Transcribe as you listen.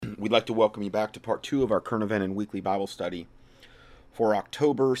We'd like to welcome you back to part 2 of our current event and weekly Bible study for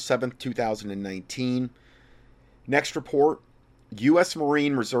October 7th, 2019. Next report, U.S.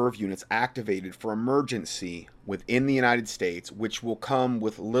 Marine Reserve units activated for emergency within the United States, which will come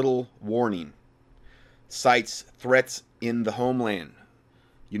with little warning. Cites threats in the homeland.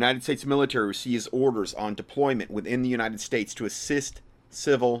 United States military receives orders on deployment within the United States to assist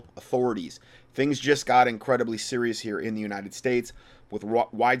civil authorities. Things just got incredibly serious here in the United States, with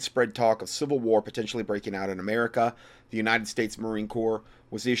widespread talk of civil war potentially breaking out in America. The United States Marine Corps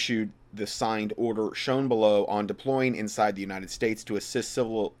was issued the signed order shown below on deploying inside the United States to assist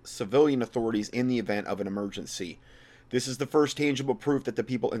civilian authorities in the event of an emergency. This is the first tangible proof that the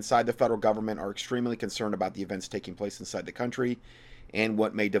people inside the federal government are extremely concerned about the events taking place inside the country and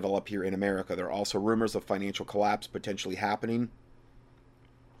what may develop here in America. There are also rumors of financial collapse potentially happening,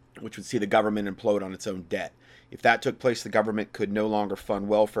 which would see the government implode on its own debt. If that took place, the government could no longer fund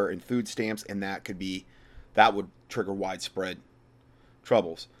welfare and food stamps, and that would trigger widespread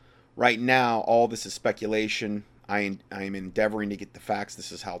troubles. Right now, all this is speculation. I am endeavoring to get the facts.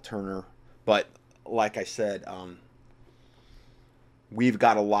 This is Hal Turner. But like I said, we've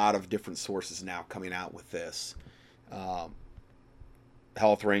got a lot of different sources now coming out with this.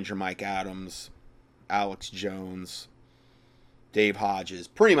 Health Ranger Mike Adams, Alex Jones, Dave Hodges.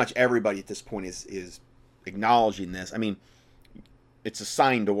 Pretty much everybody at this point is acknowledging this. I mean, it's a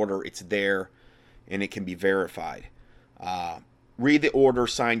signed order. It's there, and it can be verified. Read the order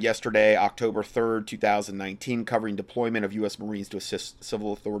signed yesterday, October 3rd, 2019, covering deployment of U.S. Marines to assist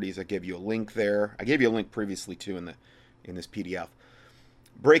civil authorities. I gave you a link there. I gave you a link previously, too, in this PDF.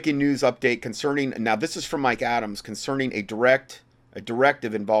 Breaking news update concerning, now this is from Mike Adams, concerning a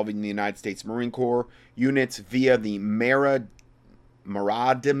directive involving the United States Marine Corps units via the Maradimans,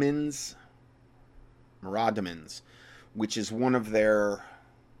 which is one of their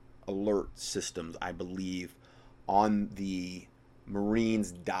alert systems, I believe, on the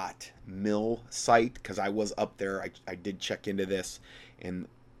Marines.mil site, because I was up there. I did check into this, and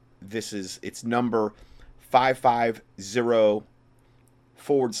it's number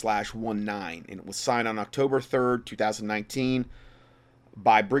 550/19, and it was signed on October 3rd, 2019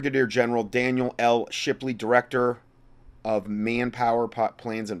 by Brigadier General Daniel L. Shipley, Director of Manpower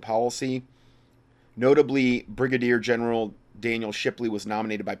Plans and Policy. Notably, Brigadier General Daniel Shipley was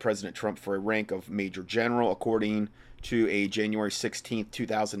nominated by President Trump for a rank of Major General, according to a January 16,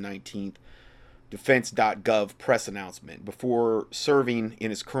 2019 Defense.gov press announcement. Before serving in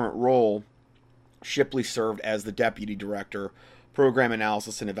his current role, Shipley served as the Deputy Director, Program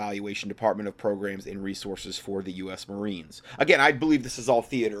Analysis and Evaluation, Department of Programs and Resources for the U.S. Marines. Again, I believe this is all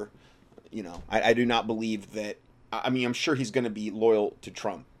theater. You know, I do not believe that. I mean, I'm sure he's going to be loyal to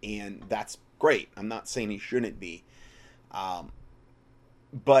Trump, and that's great. I'm not saying he shouldn't be.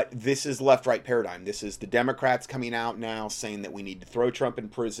 But this is left-right paradigm. This is the Democrats coming out now saying that we need to throw Trump in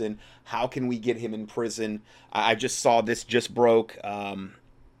prison. How can we get him in prison? I just saw this just broke,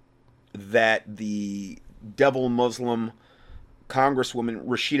 that the devil Muslim Congresswoman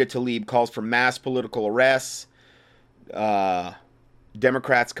Rashida Tlaib calls for mass political arrests.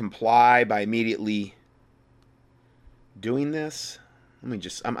 Democrats comply by immediately doing this. I'm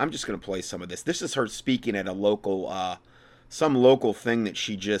just going to play some of this. This is her speaking at a local, some local thing that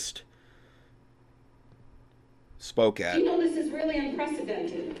she just spoke at. You know, this is really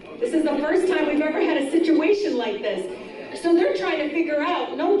unprecedented. This is the first time we've ever had a situation like this. So they're trying to figure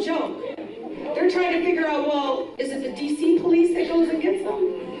out, no joke, they're trying to figure out, well, is it the D.C. police that goes and gets them?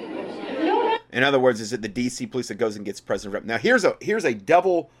 No. In other words, is it the D.C. police that goes and gets President Trump? Now, here's a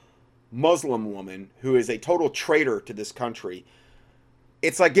devil Muslim woman who is a total traitor to this country.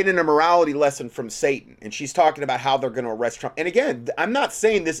 It's like getting a morality lesson from Satan. And she's talking about how they're going to arrest Trump. And again, I'm not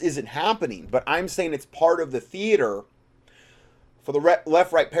saying this isn't happening, but I'm saying it's part of the theater for the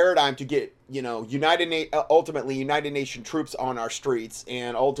left-right paradigm to get, you know, ultimately United Nation troops on our streets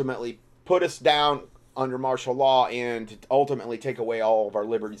and ultimately put us down under martial law and to ultimately take away all of our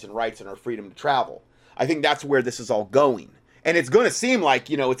liberties and rights and our freedom to travel. I think that's where this is all going. And it's going to seem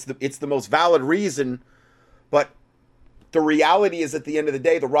like, you know, it's the most valid reason, but the reality is, at the end of the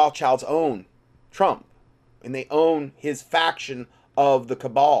day, the Rothschilds own Trump, and they own his faction of the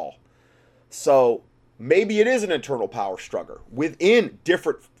cabal. So maybe it is an internal power struggle within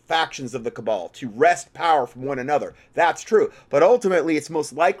different factions of the cabal to wrest power from one another. That's true. But ultimately, it's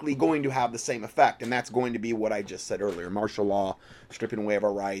most likely going to have the same effect, and that's going to be what I just said earlier. Martial law, stripping away of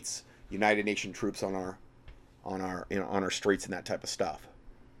our rights, United Nation troops on our streets and that type of stuff.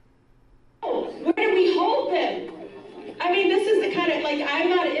 Where do we hold them? I mean, this is the kind of, like, I'm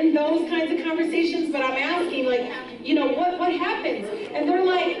not in those kinds of conversations, but I'm asking, like, you know, what happens? And they're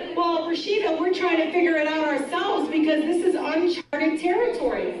like, Rashida, we're trying to figure it out ourselves because this is uncharted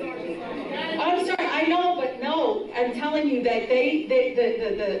territory. I'm sorry, I know, but no, I'm telling you that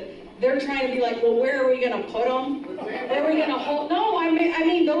they're trying to be like, well, where are we going to put them? Where are we going to hold? No, I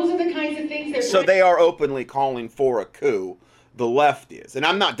mean, those are the kinds of things they're. So they are openly calling for a coup. The left is, and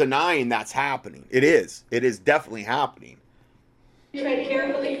I'm not denying that's happening. It is. It is definitely happening. Tread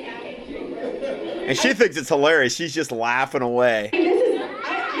carefully. And she thinks it's hilarious. She's just laughing away.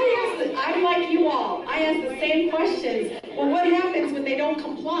 I'm like you all. I ask the same questions. Well, what happens when they don't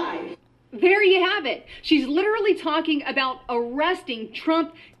comply? There you have it. She's literally talking about arresting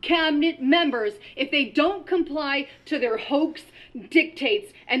Trump cabinet members if they don't comply to their hoax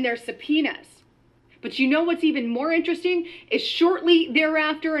dictates and their subpoenas. But you know what's even more interesting is shortly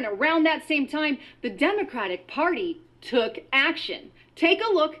thereafter and around that same time, the Democratic Party took action. Take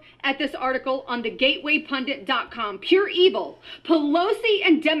a look at this article on thegatewaypundit.com. Pure evil. Pelosi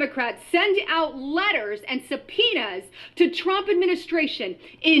and Democrats send out letters and subpoenas to Trump administration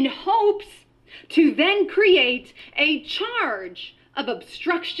in hopes to then create a charge of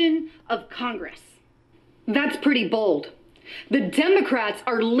obstruction of Congress. That's pretty bold. The Democrats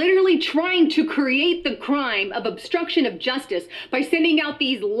are literally trying to create the crime of obstruction of justice by sending out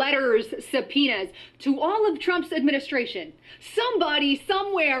these letters, subpoenas to all of Trump's administration. Somebody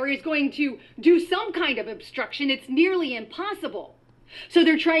somewhere is going to do some kind of obstruction. It's nearly impossible. So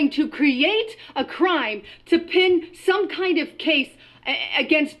they're trying to create a crime to pin some kind of case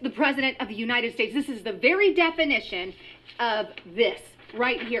against the President of the United States. This is the very definition of this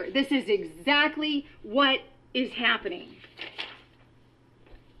right here. This is exactly what is happening.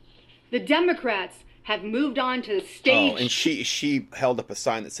 The Democrats have moved on to the stage. Oh, and she held up a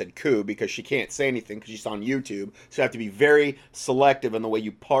sign that said coup because she can't say anything because she's on YouTube. So you have to be very selective in the way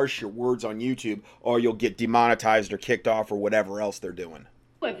you parse your words on YouTube or you'll get demonetized or kicked off or whatever else they're doing.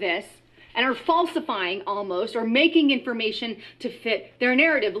 Of this and are falsifying almost or making information to fit their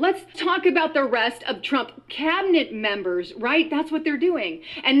narrative. Let's talk about the rest of Trump cabinet members, right? That's what they're doing.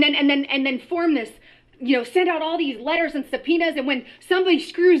 And then form this, send out all these letters and subpoenas, and when somebody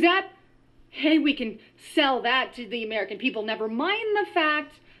screws up, hey, we can sell that to the American people. Never mind the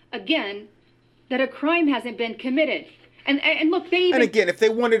fact, again, that a crime hasn't been committed. And look, they even... And again, if they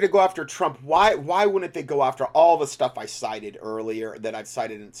wanted to go after Trump, why wouldn't they go after all the stuff I cited earlier, that I've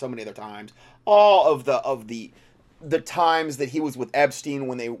cited in so many other times? All of the times that he was with Epstein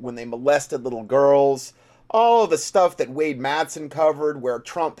when they molested little girls. All of the stuff that Wade Madsen covered, where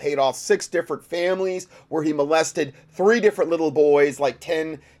Trump paid off 6 different families, where he molested 3 different little boys, like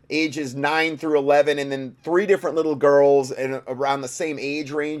 10 ages 9 through 11, and then 3 different little girls and around the same age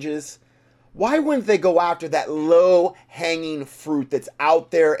ranges. Why wouldn't they go after that low-hanging fruit that's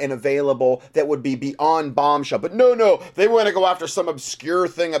out there and available that would be beyond bombshell? But no, they want to go after some obscure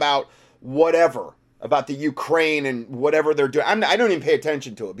thing about whatever, about the Ukraine and whatever they're doing. I don't even pay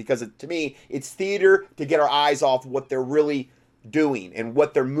attention to it because to me, it's theater to get our eyes off what they're really doing and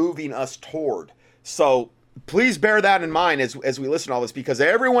what they're moving us toward. So please bear that in mind as we listen to all this, because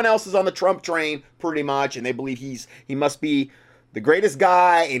everyone else is on the Trump train pretty much, and they believe he must be the greatest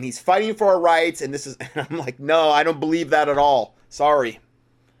guy and he's fighting for our rights. And I'm like, no, I don't believe that at all. Sorry.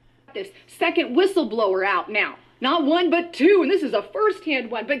 This second whistleblower out now, not 1, but 2. And this is a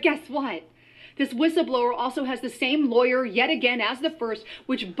first-hand one. But guess what? This whistleblower also has the same lawyer yet again as the first,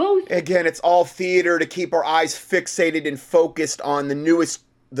 which both... Again, it's all theater to keep our eyes fixated and focused on the newest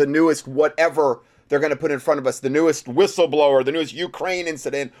whatever they're going to put in front of us, the newest whistleblower, the newest Ukraine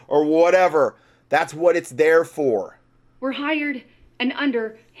incident, or whatever. That's what it's there for. Were hired and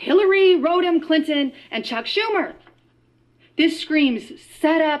under Hillary Rodham Clinton and Chuck Schumer. This screams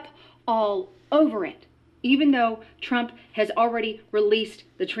set up all over it, even though Trump has already released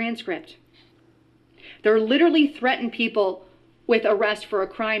the transcript. They're literally threatening people with arrest for a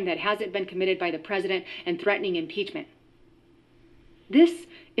crime that hasn't been committed by the president and threatening impeachment. This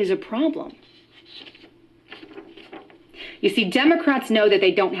is a problem. You see, Democrats know that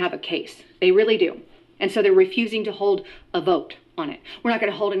they don't have a case. They really do. And so they're refusing to hold a vote on it. We're not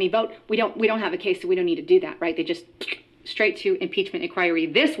going to hold any vote. We don't have a case, so we don't need to do that, right? They just straight to impeachment inquiry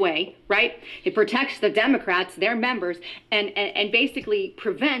this way, right? It protects the Democrats, their members, and basically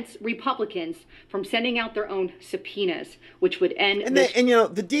prevents Republicans from sending out their own subpoenas, which would end... And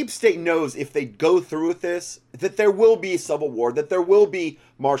the deep state knows if they go through with this, that there will be civil war, that there will be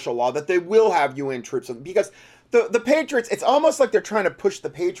martial law, that they will have UN troops, because... The Patriots, it's almost like they're trying to push the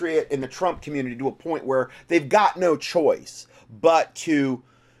Patriot in the Trump community to a point where they've got no choice but to,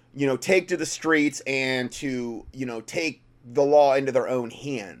 take to the streets and to, take the law into their own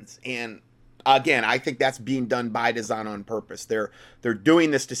hands. And again, I think that's being done by design on purpose. They're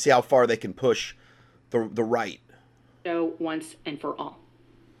doing this to see how far they can push the right. So once and for all.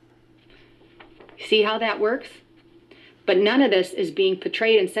 See how that works? But none of this is being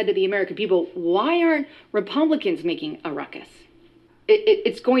portrayed and said to the American people. Why aren't Republicans making a ruckus?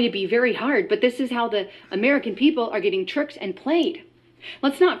 It's going to be very hard, but this is how the American people are getting tricked and played.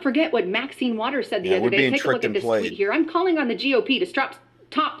 Let's not forget what Maxine Waters said the other day. Take a look at this tweet here. I'm calling on the GOP to stop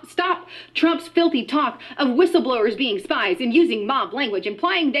Trump's filthy talk of whistleblowers being spies and using mob language,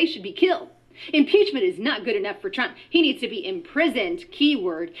 implying they should be killed. Impeachment is not good enough for Trump. He needs to be imprisoned,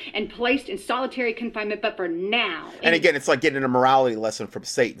 keyword, and placed in solitary confinement, but for now. And again, it's like getting a morality lesson from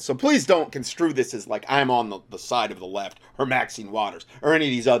Satan. So please don't construe this as like I'm on the side of the left or Maxine Waters or any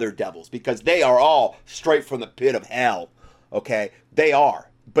of these other devils, because they are all straight from the pit of hell, okay? They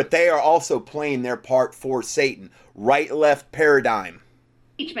are. But they are also playing their part for Satan. Right-left paradigm.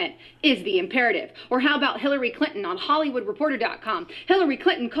 Impeachment is the imperative. Or how about Hillary Clinton on HollywoodReporter.com? Hillary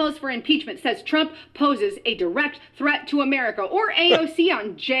Clinton calls for impeachment, says Trump poses a direct threat to America. Or AOC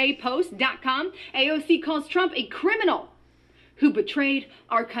on JPost.com. AOC calls Trump a criminal who betrayed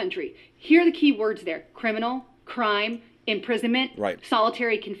our country. Here are the key words there. Criminal, crime, imprisonment, right,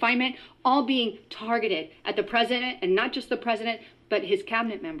 solitary confinement, all being targeted at the president, and not just the president, but his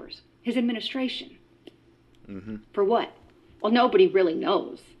cabinet members, his administration. Mm-hmm. For what? Well, nobody really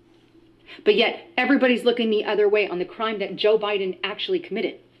knows. But yet, everybody's looking the other way on the crime that Joe Biden actually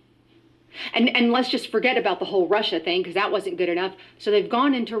committed. And let's just forget about the whole Russia thing, because that wasn't good enough. So they've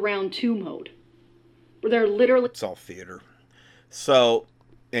gone into round 2 mode, where they're literally... It's all theater. So,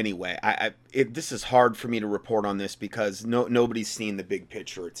 anyway, this is hard for me to report on this because nobody's seen the big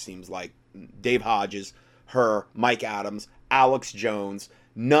picture, it seems like. Dave Hodges, Mike Adams, Alex Jones,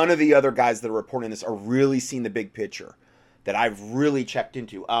 none of the other guys that are reporting this are really seeing the big picture that I've really checked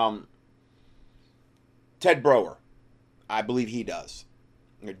into. Ted Broer, I believe he does.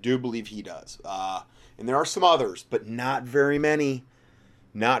 I do believe he does. And there are some others, but not very many.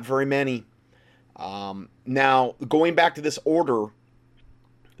 Not very many. Now, going back to this order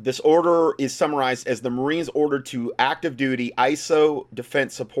is summarized as the Marines ordered to active duty ISO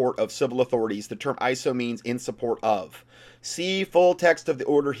defense support of civil authorities. The term ISO means in support of. See full text of the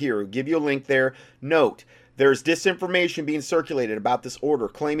order here. I'll give you a link there. Note, there's disinformation being circulated about this order,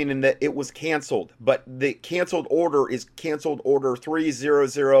 claiming that it was canceled. But the canceled order is canceled order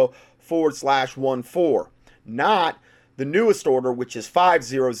 300/14, not the newest order, which is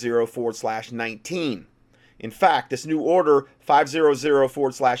 500/19. In fact, this new order,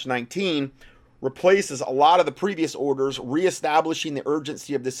 500/19, replaces a lot of the previous orders, reestablishing the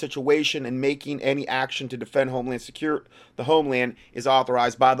urgency of this situation and making any action to defend the homeland is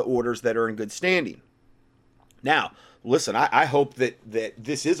authorized by the orders that are in good standing. Now, listen, I hope that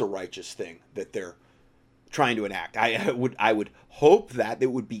this is a righteous thing that they're trying to enact. I would hope that.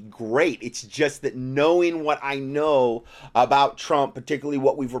 It would be great. It's just that knowing what I know about Trump, particularly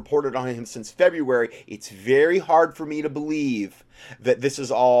what we've reported on him since February, it's very hard for me to believe that this is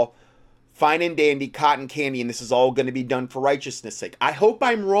all fine and dandy, cotton candy, and this is all going to be done for righteousness' sake. I hope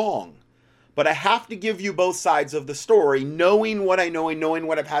I'm wrong, but I have to give you both sides of the story, knowing what I know and knowing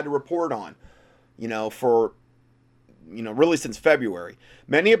what I've had to report on, for really since February.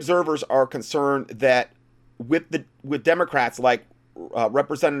 Many observers are concerned that with Democrats like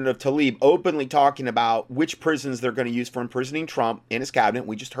Representative Tlaib openly talking about which prisons they're going to use for imprisoning Trump and his cabinet.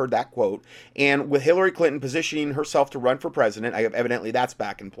 We just heard that quote. And with Hillary Clinton positioning herself to run for president, evidently that's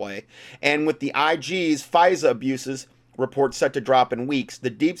back in play. And with the IG's FISA abuses reports set to drop in weeks, the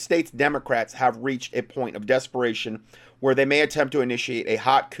deep state's Democrats have reached a point of desperation where they may attempt to initiate a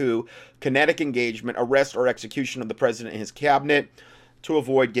hot coup, kinetic engagement, arrest, or execution of the president and his cabinet to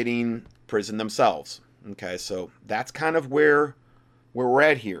avoid getting prison themselves. Okay, so that's kind of where we're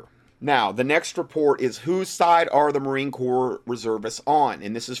at here. Now, the next report is whose side are the Marine Corps reservists on?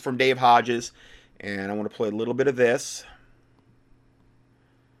 And this is from Dave Hodges, and I want to play a little bit of this.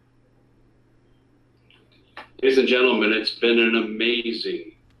 Ladies and gentlemen, it's been an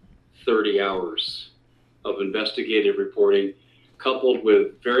amazing 30 hours of investigative reporting, coupled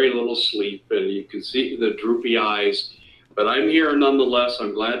with very little sleep, and you can see the droopy eyes. But I'm here nonetheless.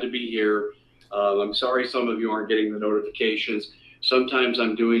 I'm glad to be here. I'm sorry some of you aren't getting the notifications. Sometimes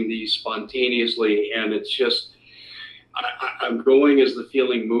I'm doing these spontaneously, and it's just, I'm going as the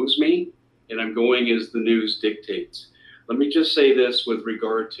feeling moves me, and I'm going as the news dictates. Let me just say this with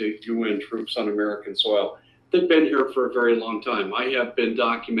regard to UN troops on American soil. They've been here for a very long time. I have been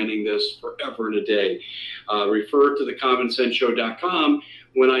documenting this forever and a day. Refer to thecommonsenseshow.com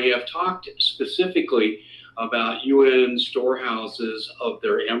when I have talked specifically about UN storehouses of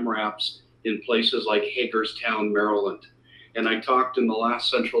their MRAPs in places like Hagerstown, Maryland. And I talked in the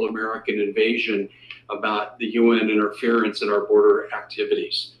last Central American invasion about the UN interference in our border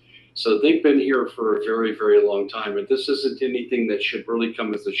activities. So they've been here for a very, very long time. And this isn't anything that should really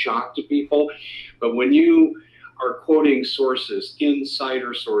come as a shock to people. But when you are quoting sources,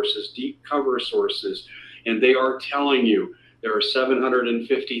 insider sources, deep cover sources, and they are telling you there are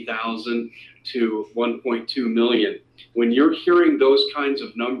 750,000 to 1.2 million, when you're hearing those kinds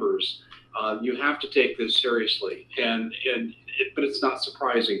of numbers, you have to take this seriously. But it's not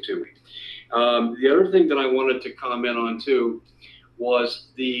surprising to me. The other thing that I wanted to comment on too was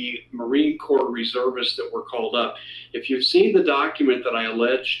the Marine Corps reservists that were called up. If you've seen the document that I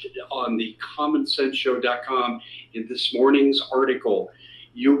alleged on the commonsenseshow.com in this morning's article,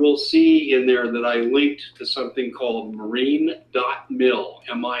 you will see in there that I linked to something called marine.mil,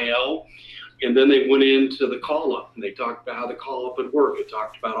 M-I-L, and then they went into the call-up, and they talked about how the call-up would work. It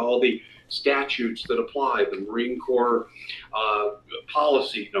talked about all the statutes that apply, the Marine Corps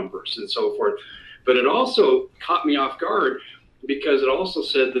policy numbers and so forth. But it also caught me off guard because it also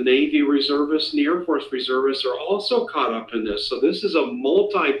said the Navy reservists and the Air Force reservists are also caught up in this. So this is a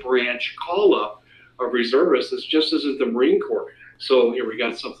multi-branch call-up of reservists. This just isn't the Marine Corps. So here we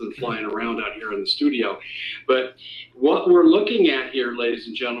got something flying around out here in the studio. But what we're looking at here, ladies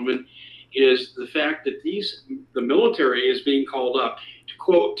and gentlemen, is the fact that the military is being called up to,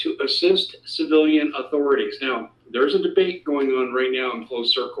 quote, to assist civilian authorities. Now, there's a debate going on right now in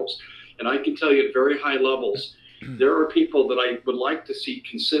closed circles, and I can tell you at very high levels, there are people that I would like to see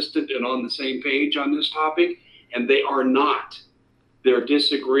consistent and on the same page on this topic, and they are not. They're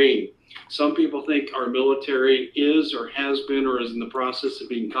disagreeing. Some people think our military is or has been or is in the process of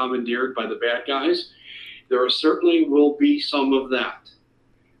being commandeered by the bad guys. There certainly will be some of that.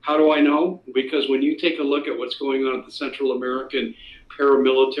 How do I know? Because when you take a look at what's going on at the Central American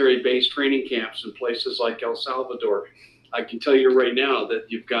paramilitary base training camps in places like El Salvador, I can tell you right now that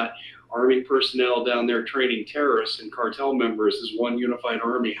you've got Army personnel down there training terrorists and cartel members as one unified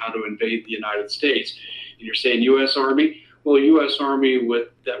army how to invade the United States. And you're saying U.S. Army? Well, U.S. Army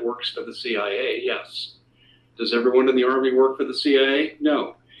that works for the CIA, yes. Does everyone in the Army work for the CIA?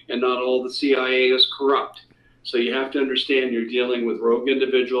 No. And not all the CIA is corrupt. So you have to understand you're dealing with rogue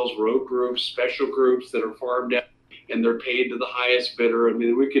individuals, rogue groups, special groups that are farmed out, and they're paid to the highest bidder. I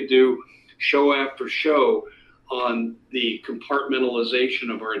mean, we could do show after show on the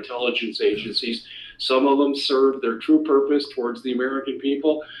compartmentalization of our intelligence agencies. Some of them serve their true purpose towards the American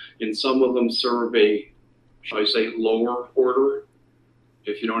people, and some of them serve a, shall I say, lower order,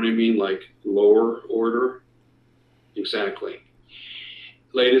 if you know what I mean, like lower order. Exactly.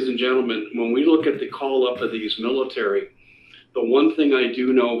 Ladies and gentlemen, when we look at the call up of these military, the one thing I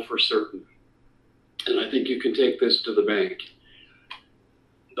do know for certain, and I think you can take this to the bank,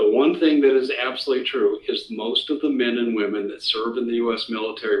 the one thing that is absolutely true is most of the men and women that serve in the U.S.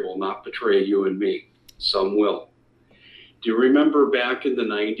 military will not betray you and me. Some will. Do you remember back in the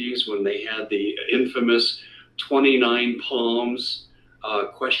 90s when they had the infamous 29 Palms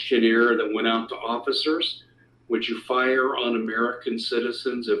questionnaire that went out to officers? Would you fire on American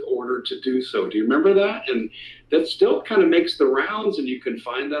citizens if ordered to do so? Do you remember that? And that still kind of makes the rounds, and you can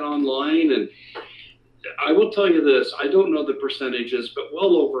find that online. And I will tell you this, I don't know the percentages, but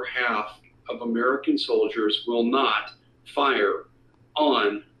well over half of American soldiers will not fire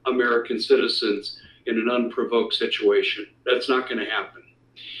on American citizens in an unprovoked situation. That's not going to happen.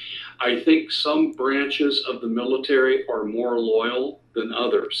 I think some branches of the military are more loyal than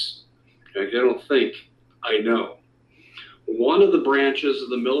others. I don't think, I know. One of the branches of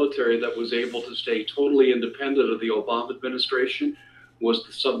the military that was able to stay totally independent of the Obama administration was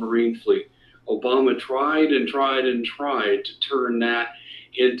the submarine fleet. Obama tried and tried and tried to turn that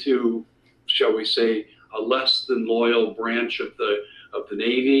into, shall we say, a less than loyal branch of the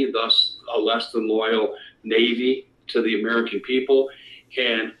Navy, thus a less than loyal Navy to the American people,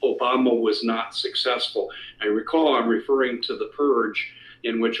 and Obama was not successful. I recall I'm referring to the purge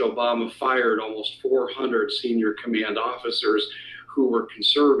in which Obama fired almost 400 senior command officers who were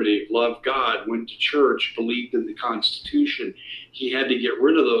conservative, loved God, went to church, believed in the Constitution. He had to get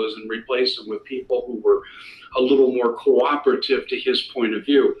rid of those and replace them with people who were a little more cooperative to his point of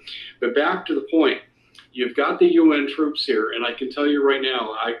view. But back to the point, you've got the UN troops here, and I can tell you right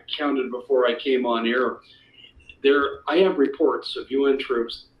now, I counted before I came on air, I have reports of UN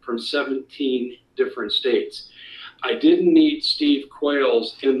troops from 17 different states. I didn't need Steve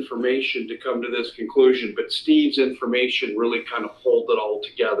Quayle's information to come to this conclusion, but Steve's information really kind of pulled it all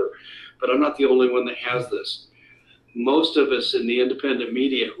together. But I'm not the only one that has this. Most of us in the independent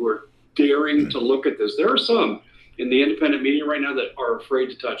media who are daring to look at this, there are some in the independent media right now that are afraid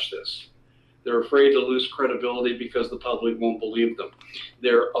to touch this. They're afraid to lose credibility because the public won't believe them.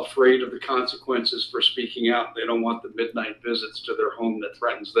 They're afraid of the consequences for speaking out. They don't want the midnight visits to their home that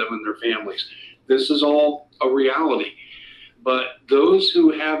threatens them and their families. This is all a reality. But those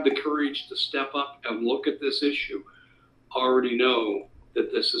who have the courage to step up and look at this issue already know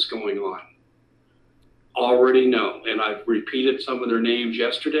that this is going on. Already know. And I've repeated some of their names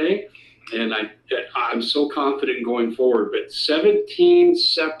yesterday, and I'm so confident going forward. But 17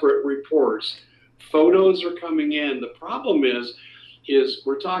 separate reports, photos are coming in. The problem is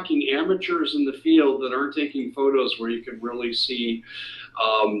we're talking amateurs in the field that aren't taking photos where you can really see,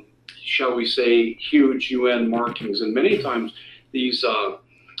 shall we say, huge UN markings. And many times these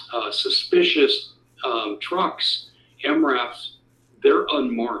suspicious trucks, MRAPs, they're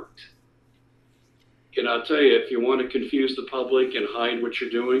unmarked. And I'll tell you, if you want to confuse the public and hide what you're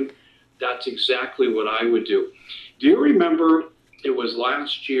doing, that's exactly what I would do. Do you remember it was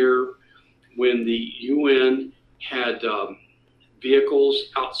last year when the UN had vehicles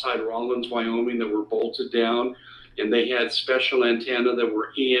outside Rawlins, Wyoming that were bolted down, and they had special antenna that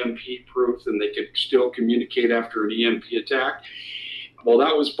were EMP proof and they could still communicate after an EMP attack? Well,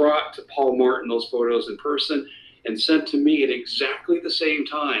 that was brought to Paul Martin, those photos in person, and sent to me at exactly the same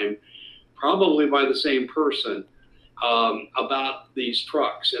time, probably by the same person, about these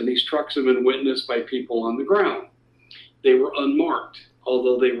trucks. And these trucks have been witnessed by people on the ground. They were unmarked,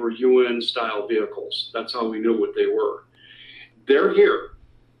 although they were UN-style vehicles. That's how we knew what they were. They're here.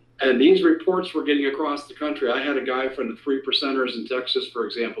 And these reports were getting across the country. I had a guy from the 3 Percenters in Texas, for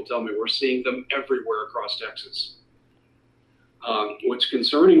example, tell me we're seeing them everywhere across Texas. What's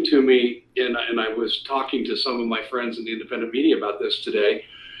concerning to me, and I was talking to some of my friends in the independent media about this today,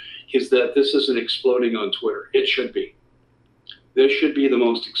 is that this isn't exploding on Twitter. It should be. This should be the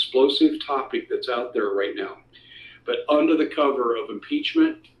most explosive topic that's out there right now. But under the cover of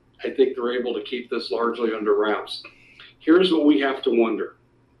impeachment, I think they're able to keep this largely under wraps. Here's what we have to wonder.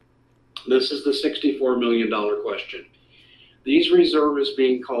 This is the $64 million question. These reservists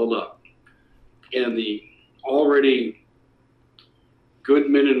being called up and the already good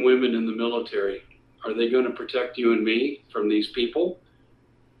men and women in the military, are they going to protect you and me from these people?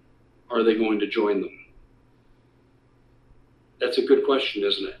 Or are they going to join them? That's a good question,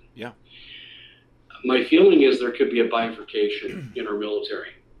 isn't it? Yeah. My feeling is there could be a bifurcation in our military.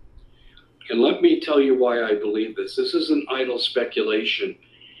 And let me tell you why I believe this. This isn't idle speculation.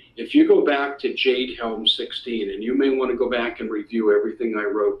 If you go back to Jade Helm 16, and you may want to go back and review everything I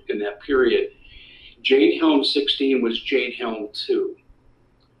wrote in that period, Jade Helm 16 was Jade Helm 2.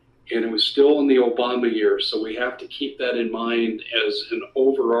 And it was still in the Obama years, so we have to keep that in mind as an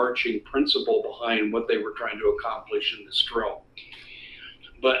overarching principle behind what they were trying to accomplish in this drill.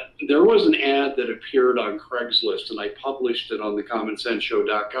 But there was an ad that appeared on Craigslist, and I published it on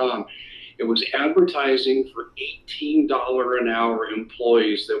thecommonsenseshow.com. It was advertising for $18 an hour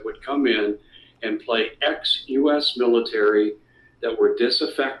employees that would come in and play ex-U.S. military that were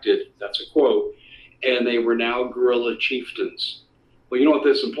disaffected, that's a quote, and they were now guerrilla chieftains. Well, you know what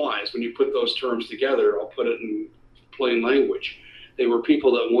this implies. When you put those terms together, I'll put it in plain language. They were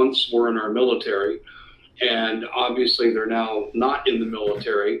people that once were in our military, and obviously they're now not in the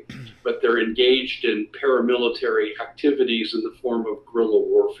military, but they're engaged in paramilitary activities in the form of guerrilla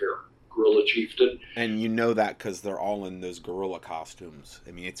warfare, guerrilla chieftain. And you know that because they're all in those gorilla costumes.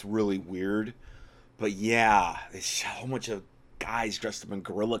 I mean, it's really weird. But yeah, there's so much of guys dressed up in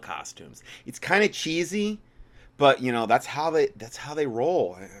gorilla costumes. It's kind of cheesy. But, you know, that's how they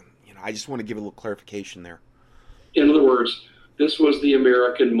roll. And, you know, I just want to give a little clarification there. In other words, this was the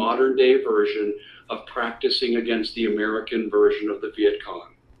American modern day version of practicing against the American version of the Viet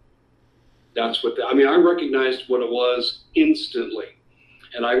Cong. That's what I recognized what it was instantly.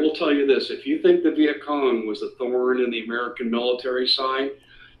 And I will tell you this, if you think the Viet Cong was a thorn in the American military side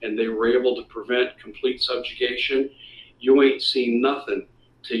and they were able to prevent complete subjugation, you ain't seen nothing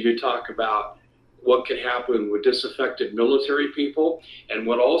till you talk about what could happen with disaffected military people and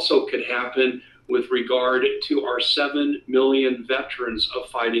what also could happen with regard to our 7 million veterans of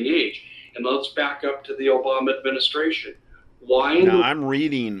fighting age. And let's back up to the Obama administration. Why? Now, I'm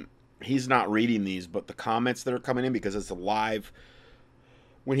reading, he's not reading these, but the comments that are coming in, because it's a live.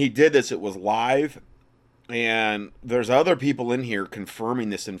 When he did this, it was live. And there's other people in here confirming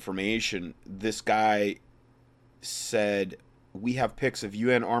this information. This guy said, we have pics of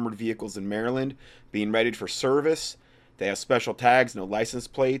UN armored vehicles in Maryland being readied for service. They have special tags, no license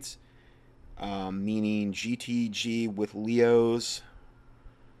plates, meaning GTG with Leos,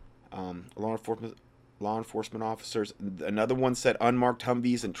 law enforcement officers. Another one said unmarked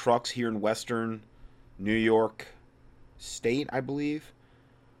Humvees and trucks here in Western New York State, I believe.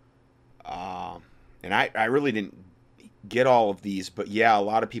 And I really didn't get all of these, but yeah, a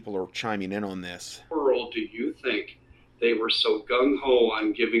lot of people are chiming in on this. World, do you think they were so gung-ho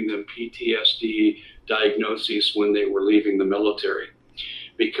on giving them PTSD diagnoses when they were leaving the military?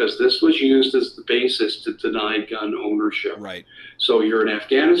 Because this was used as the basis to deny gun ownership. Right. So you're in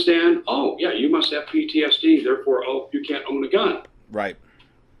Afghanistan, oh, yeah, you must have PTSD, therefore, oh, you can't own a gun. Right.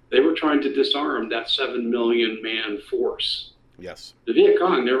 They were trying to disarm that 7 million man force. Yes. The Viet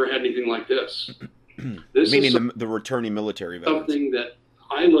Cong never had anything like this. This Meaning is the returning military veterans. something that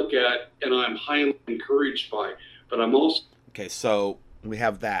I look at and I'm highly encouraged by, but I'm also... Okay, so we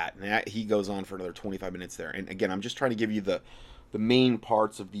have that. And he goes on for another 25 minutes there. And again, I'm just trying to give you the main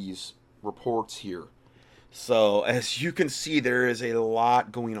parts of these reports here. So as you can see, there is a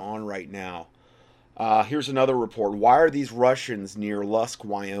lot going on right now. Here's another report. Why are these Russians near Lusk,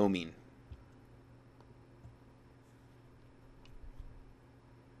 Wyoming?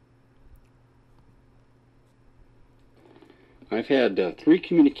 I've had 3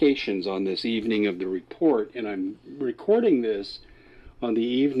 communications on this evening of the report, and I'm recording this on the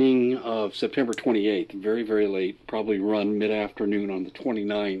evening of September 28th, very, very late, probably run mid-afternoon on the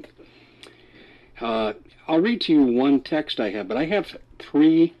 29th. I'll read to you one text I have, but I have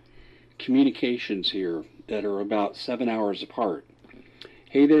 3 communications here that are about 7 hours apart.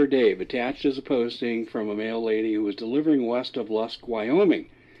 Hey there, Dave. Attached is a posting from a mail lady who was delivering west of Lusk, Wyoming.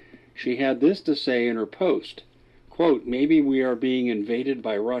 She had this to say in her post. Quote, maybe we are being invaded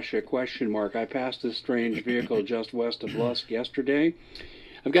by Russia, question mark. I passed this strange vehicle just west of Lusk yesterday.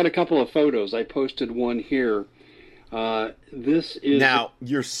 I've got a couple of photos. I posted one here. This is... Now,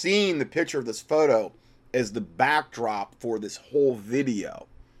 you're seeing the picture of this photo as the backdrop for this whole video.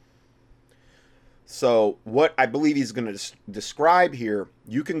 So what I believe he's going to describe here,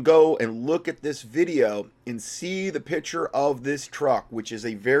 you can go and look at this video and see the picture of this truck, which is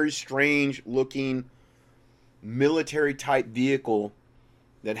a very strange looking military type vehicle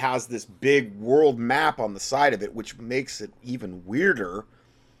that has this big world map on the side of it, which makes it even weirder.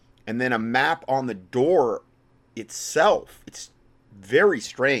 And then a map on the door itself. It's very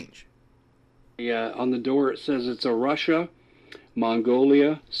strange. Yeah, on the door it says it's a Russia,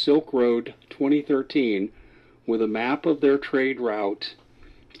 Mongolia, Silk Road 2013 with a map of their trade route.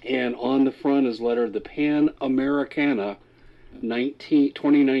 And on the front is lettered the Pan Americana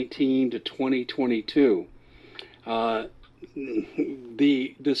 2019 to 2022.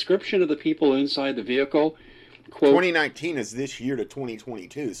 The description of the people inside the vehicle, quote, 2019 is this year to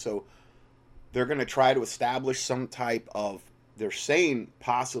 2022, so they're going to try to establish some type of, they're saying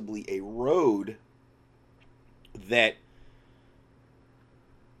possibly a road that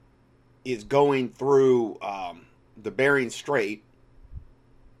is going through the Bering Strait,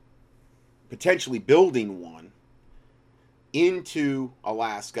 potentially building one into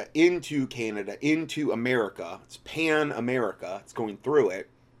Alaska, into Canada, into America. It's Pan America. It's going through it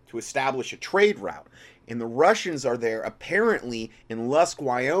to establish a trade route. And the Russians are there apparently in Lusk,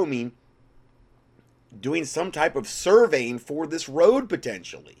 Wyoming, doing some type of surveying for this road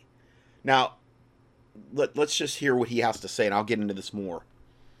potentially. Now, let's just hear what he has to say, and I'll get into this more.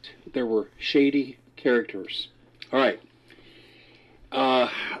 There were shady characters. All right.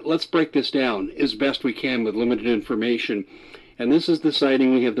 Let's break this down as best we can with limited information. And this is the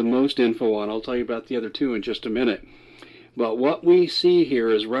sighting we have the most info on. I'll tell you about the other 2 in just a minute. But what we see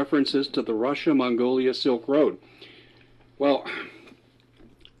here is references to the Russia-Mongolia Silk Road. Well,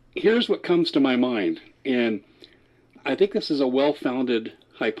 here's what comes to my mind. And I think this is a well-founded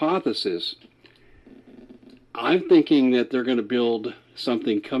hypothesis. I'm thinking that they're going to build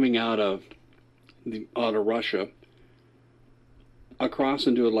something coming out of Russia, across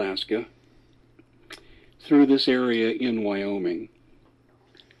into Alaska, through this area in Wyoming,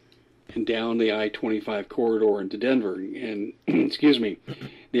 and down the I-25 corridor into Denver. And, excuse me,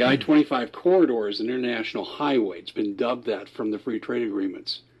 the I-25 corridor is an international highway. It's been dubbed that from the free trade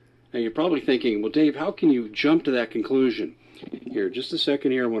agreements. Now you're probably thinking, well, Dave, how can you jump to that conclusion? Here, just a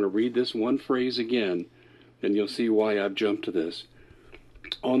second here. I want to read this one phrase again, and you'll see why I've jumped to this.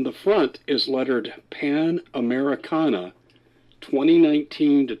 On the front is lettered Pan Americana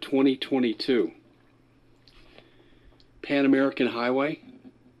 2019 to 2022. Pan American Highway,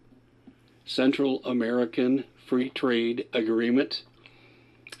 Central American Free Trade Agreement,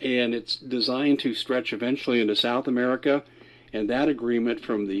 and it's designed to stretch eventually into South America, and that agreement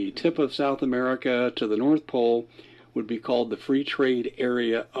from the tip of South America to the North Pole would be called the Free Trade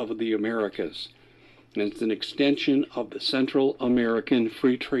Area of the Americas. And it's an extension of the Central American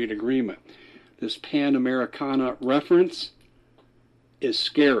Free Trade Agreement. This Pan Americana reference is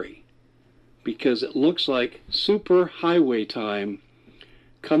scary because it looks like super highway time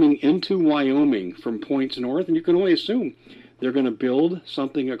coming into Wyoming from points north, and you can only assume they're going to build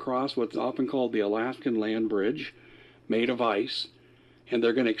something across what's often called the Alaskan Land Bridge, made of ice, and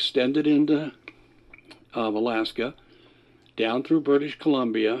they're going to extend it into Alaska, down through British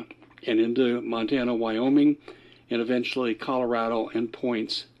Columbia, and into Montana, Wyoming, and eventually Colorado and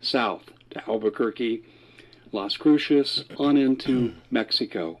points south to Albuquerque, Las Cruces, on into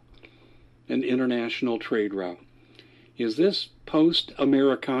Mexico, an international trade route. Is this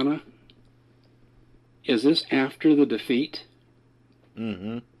post-Americana? Is this after the defeat?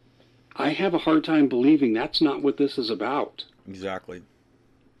 Mm-hmm. I have a hard time believing that's not what this is about. Exactly.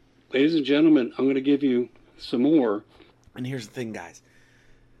 Ladies and gentlemen, I'm going to give you some more. And here's the thing, guys.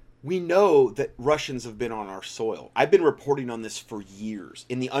 We know that Russians have been on our soil. I've been reporting on this for years.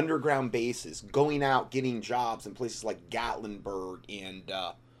 In the underground bases, going out, getting jobs in places like Gatlinburg and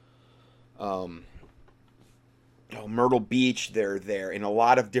Myrtle Beach, they're there, and a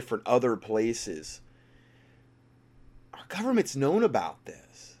lot of different other places. Our government's known about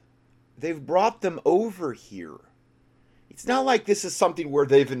this. They've brought them over here. It's not like this is something where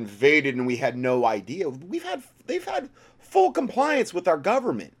they've invaded and we had no idea. They've had full compliance with our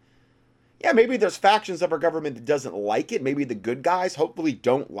government. Yeah, maybe there's factions of our government that doesn't like it. Maybe the good guys hopefully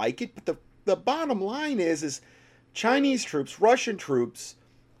don't like it. But the bottom line is Chinese troops, Russian troops,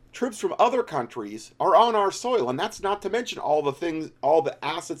 troops from other countries are on our soil. And that's not to mention all the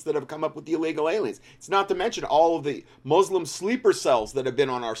assets that have come up with the illegal aliens. It's not to mention all of the Muslim sleeper cells that have been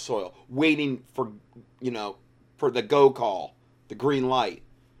on our soil waiting for, for the go call, the green light.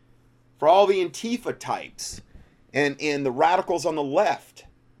 For all the Antifa types and the radicals on the left.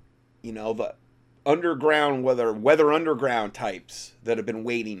 The underground, weather underground types that have been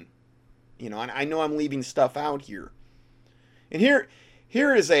waiting. And I know I'm leaving stuff out here. And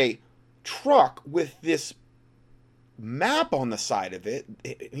here is a truck with this map on the side of it.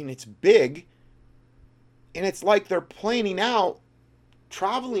 It's big. And it's like they're planning out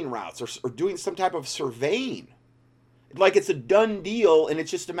traveling routes or doing some type of surveying. Like it's a done deal, and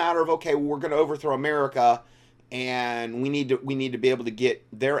it's just a matter of, okay, we're going to overthrow America. And we need to be able to get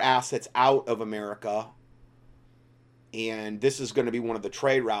their assets out of America. And this is going to be one of the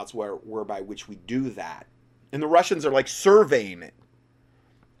trade routes whereby which we do that. And the Russians are like surveying it.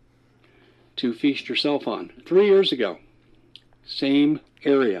 To feast yourself on. 3 years ago, same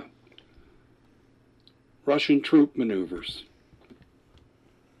area. Russian troop maneuvers.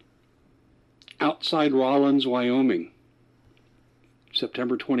 Outside Rawlins, Wyoming,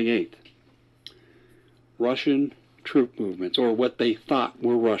 September 28th. Russian troop movements, or what they thought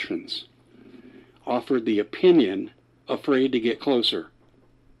were Russians, offered the opinion, afraid to get closer.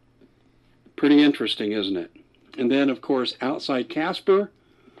 Pretty interesting, isn't it? And then, of course, outside Casper,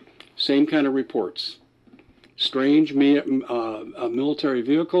 same kind of reports. Strange military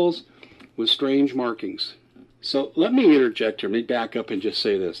vehicles with strange markings. So let me interject here. Let me back up and just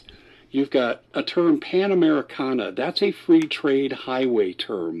say this. You've got a term, Pan-Americana. That's a free trade highway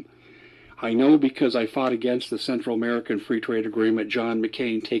term. I know because I fought against the Central American Free Trade Agreement, John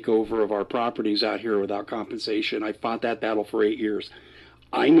McCain takeover of our properties out here without compensation. I fought that battle for 8 years.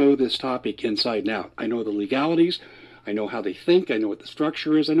 I know this topic inside and out. I know the legalities. I know how they think. I know what the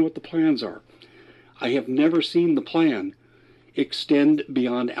structure is. I know what the plans are. I have never seen the plan extend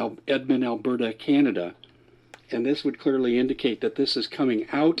beyond Edmond, Alberta, Canada. And this would clearly indicate that this is coming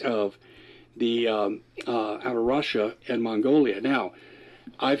out of Russia and Mongolia. Now,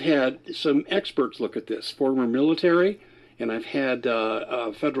 I've had some experts look at this, former military, and I've had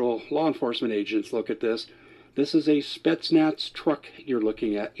federal law enforcement agents look at this. This is a Spetsnaz truck you're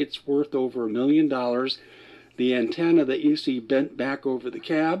looking at. It's worth over $1 million. The antenna that you see bent back over the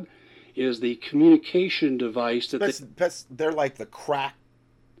cab is the communication device they're like the crack,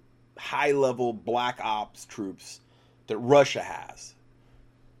 high-level black ops troops that Russia has.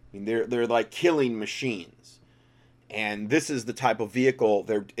 I mean, they're like killing machines. And this is the type of vehicle,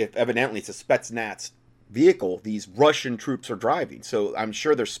 if evidently it's a Spetsnaz vehicle, these Russian troops are driving. So I'm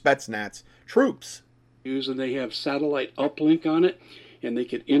sure they're Spetsnaz troops. And they have satellite uplink on it, and they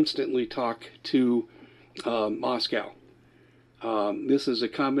can instantly talk to Moscow. This is a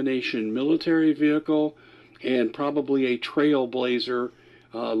combination military vehicle and probably a trailblazer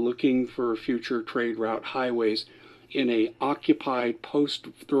looking for future trade route highways in a occupied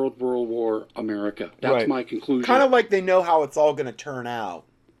post-Third World War America. That's right. My conclusion. Kind of like they know how it's all going to turn out,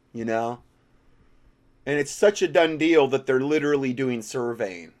 And it's such a done deal that they're literally doing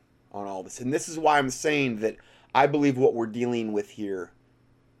surveying on all this. And this is why I'm saying that I believe what we're dealing with here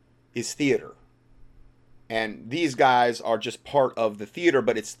is theater. And these guys are just part of the theater,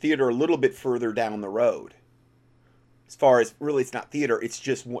 but it's theater a little bit further down the road. as far as really it's not theater, it's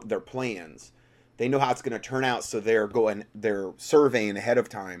just what their plans. They know how it's going to turn out, so they're surveying ahead of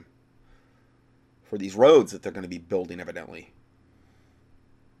time for these roads that they're going to be building, evidently.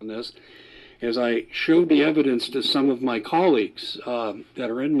 On this, as I showed the evidence to some of my colleagues that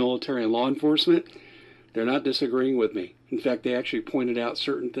are in military and law enforcement, they're not disagreeing with me. In fact, they actually pointed out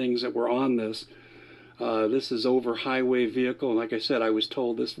certain things that were on this. This is over highway vehicle, and like I said, I was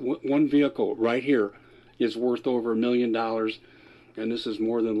told this one vehicle right here is worth over $1 million, and this is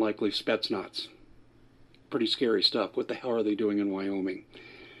more than likely Spetsnaz. Pretty scary stuff. What the hell are they doing in Wyoming?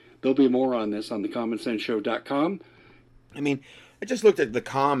 There'll be more on this on thecommonsenseshow.com. I mean, I just looked at the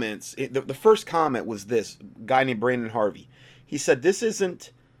comments. The first comment was this guy named Brandon Harvey. He said, this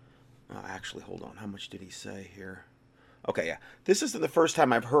isn't... Oh, actually, hold on. How much did he say here? Okay, yeah. This isn't the first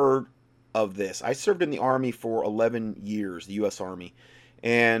time I've heard of this. I served in the Army for 11 years, the U.S. Army.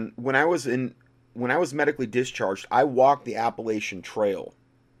 And when I was medically discharged, I walked the Appalachian Trail,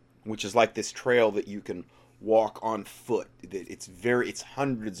 which is like this trail that you can walk on foot. It's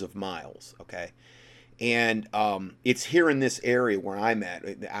hundreds of miles, okay? And it's here in this area where I'm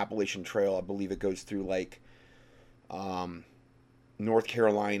at, the Appalachian Trail. I believe it goes through like North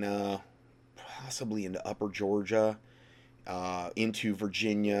Carolina, possibly into Upper Georgia, into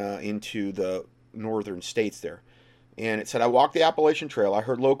Virginia, into the northern states there. And it said, I walked the Appalachian Trail. I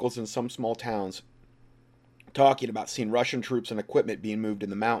heard locals in some small towns talking about seeing Russian troops and equipment being moved in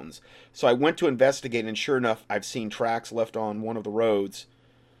the mountains. So I went to investigate, and sure enough, I've seen tracks left on one of the roads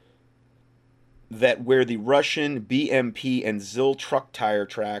that where the Russian BMP and ZIL truck tire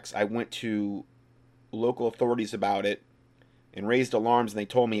tracks. I went to local authorities about it and raised alarms, and they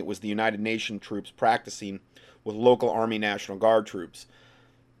told me it was the United Nations troops practicing with local Army National Guard troops.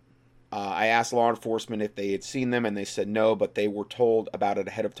 I asked law enforcement if they had seen them, and they said no, but they were told about it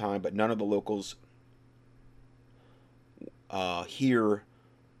ahead of time, but none of the locals here,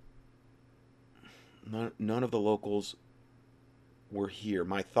 none of the locals were here.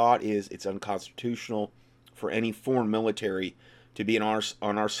 My thought is it's unconstitutional for any foreign military to be on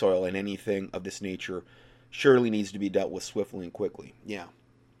our soil, and anything of this nature surely needs to be dealt with swiftly and quickly. Yeah.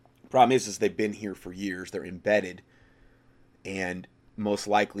 Problem is they've been here for years. They're embedded, and most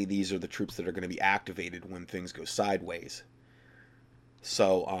likely these are the troops that are going to be activated when things go sideways.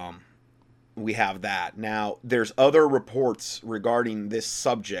 So, we have that. Now, there's other reports regarding this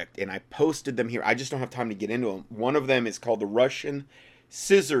subject, and I posted them here. I just don't have time to get into them. One of them is called The Russian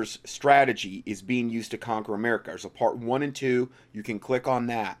Scissors Strategy is Being Used to Conquer America. There's a part 1 and 2. You can click on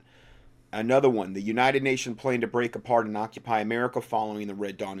that. Another one, the United Nations plan to break apart and occupy America following the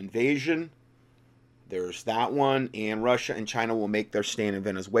Red Dawn invasion. There's that one. And Russia and China will make their stand in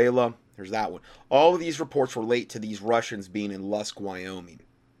Venezuela. There's that one. All of these reports relate to these Russians being in Lusk, Wyoming.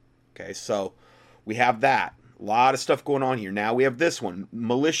 Okay, so we have that. A lot of stuff going on here. Now we have this one.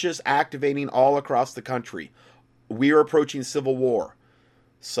 Militias activating all across the country. We are approaching civil war.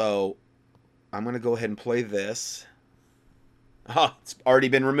 So I'm going to go ahead and play this. Oh, it's already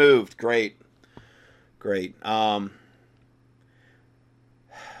been removed. Great. Great. Let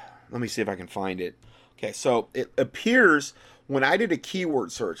me see if I can find it. Okay, so it appears when I did a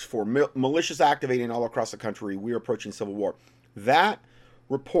keyword search for militias activating all across the country, we are approaching civil war. That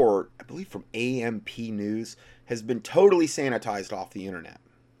report, I believe from AMP News, has been totally sanitized off the internet.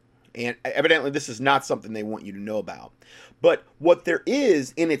 And evidently this is not something they want you to know about. But what there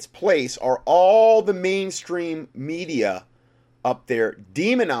is in its place are all the mainstream media up there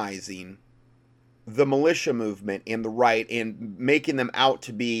demonizing the militia movement and the right and making them out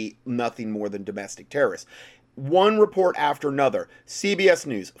to be nothing more than domestic terrorists. One report after another. CBS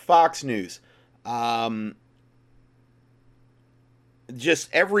News, Fox News,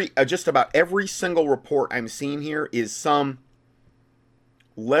 just about every single report I'm seeing here is some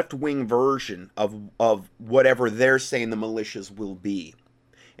left-wing version of whatever they're saying the militias will be,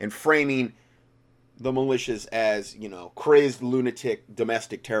 and framing the militias as, crazed lunatic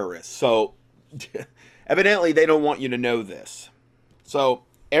domestic terrorists. So evidently they don't want you to know this. So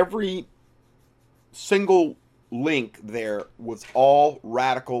every single link there was all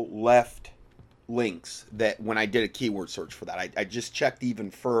radical left links that when I did a keyword search for that. I just checked even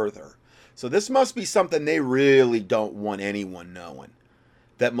further. So this must be something they really don't want anyone knowing,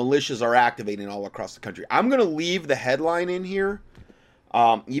 that militias are activating all across the country. I'm going to leave the headline in here,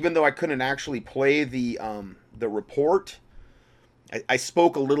 even though I couldn't actually play the report. I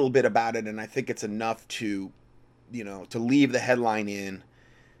spoke a little bit about it, and I think it's enough to leave the headline in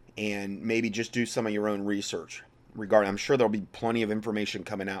and maybe just do some of your own research regarding. I'm sure there'll be plenty of information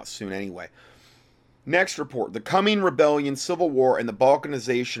coming out soon anyway. Next report, the coming rebellion, civil war, and the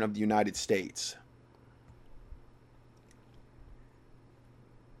balkanization of the United States.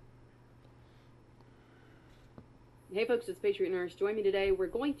 Hey folks, it's Patriot Nurse. Join me today. We're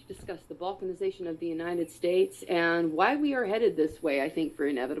going to discuss the balkanization of the United States and why we are headed this way, I think, for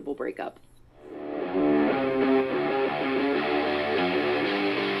inevitable breakup.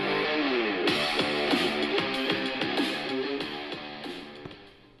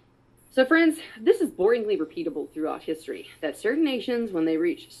 So friends, this is boringly repeatable throughout history, that certain nations, when they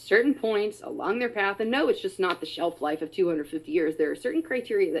reach certain points along their path, and no, it's just not the shelf life of 250 years, there are certain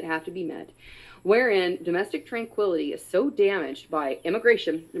criteria that have to be met, wherein domestic tranquility is so damaged by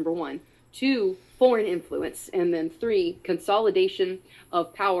immigration, number one, 2, foreign influence, and then 3, consolidation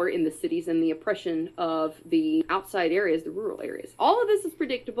of power in the cities and the oppression of the outside areas, the rural areas. All of this is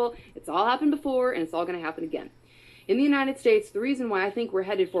predictable, it's all happened before, and it's all going to happen again. In the United States, the reason why I think we're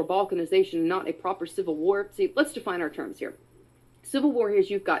headed for balkanization and not a proper civil war, see, let's define our terms here. Civil war here is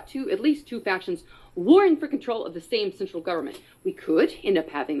you've got at least two factions warring for control of the same central government. We could end up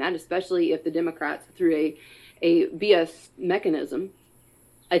having that, especially if the Democrats, through a BS mechanism,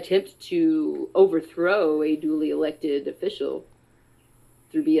 attempt to overthrow a duly elected official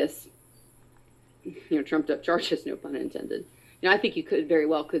through BS, trumped up charges, no pun intended. I think you very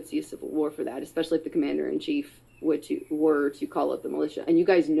well could see a civil war for that, especially if the commander-in-chief were to call up the militia. And you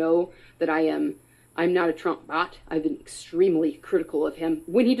guys know that I'm not a Trump bot. I've been extremely critical of him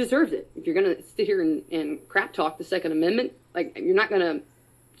when he deserves it. If you're going to sit here and crap talk the Second Amendment, you're not going to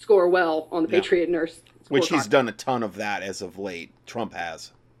score well on the Patriot Nurse. Which he's done a ton of that as of late. Trump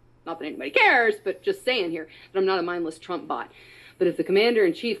has. Not that anybody cares, but just saying here that I'm not a mindless Trump bot. But if the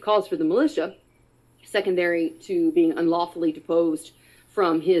commander-in-chief calls for the militia, secondary to being unlawfully deposed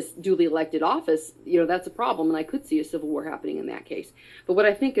from his duly elected office, that's a problem, and I could see a civil war happening in that case. But what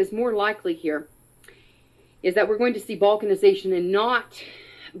I think is more likely here is that we're going to see balkanization, and not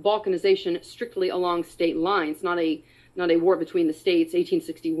balkanization strictly along state lines, not a war between the states,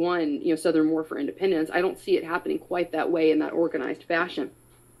 1861, Southern War for Independence. I don't see it happening quite that way in that organized fashion.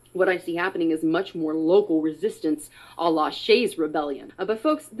 What I see happening is much more local resistance, a la Shays Rebellion. But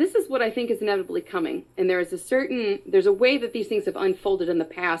folks, this is what I think is inevitably coming. And there's a way that these things have unfolded in the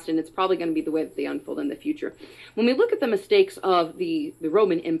past, and it's probably going to be the way that they unfold in the future. When we look at the mistakes of the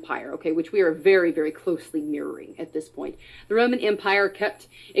Roman Empire, okay, which we are very, very closely mirroring at this point. The Roman Empire kept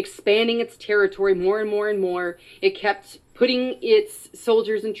expanding its territory more and more and more. It kept putting its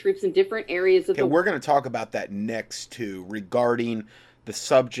soldiers and troops in different areas of the world. We're going to talk about that next, too, regarding the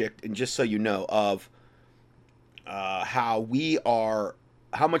subject, and just so you know, of how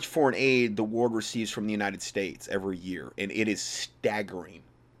much foreign aid the world receives from the United States every year, and it is staggering,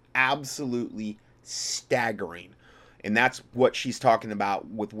 absolutely staggering, and that's what she's talking about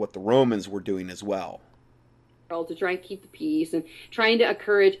with what the Romans were doing as well. To try and keep the peace and trying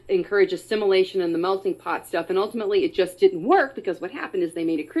to encourage assimilation and the melting pot stuff, and ultimately it just didn't work, because what happened is they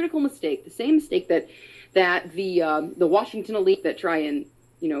made a critical mistake, the same mistake that the Washington elite that try and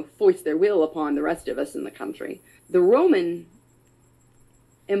foist their will upon the rest of us in the country. The Roman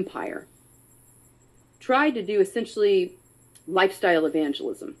Empire tried to do essentially lifestyle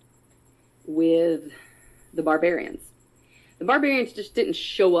evangelism with the barbarians. The barbarians just didn't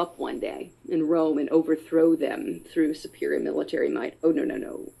show up one day in Rome and overthrow them through superior military might. Oh,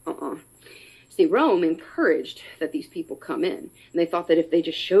 no. See, Rome encouraged that these people come in, and they thought that if they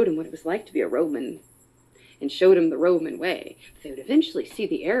just showed them what it was like to be a Roman and showed them the Roman way, they would eventually see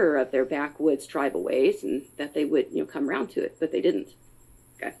the error of their backwoods tribal ways, and that they would, come around to it. But they didn't.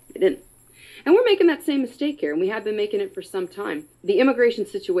 Okay, they didn't. And we're making that same mistake here, and we have been making it for some time. The immigration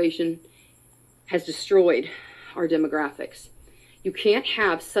situation has destroyed our demographics. You can't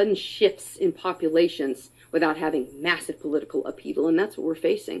have sudden shifts in populations without having massive political upheaval, and that's what we're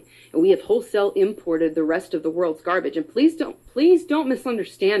facing. And we have wholesale imported the rest of the world's garbage. And please don't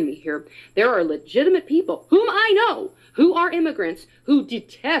misunderstand me here. There are legitimate people whom I know who are immigrants who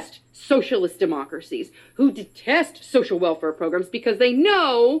detest socialist democracies, who detest social welfare programs, because they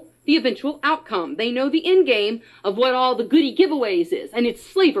know the eventual outcome. They know the end game of what all the goody giveaways is, and it's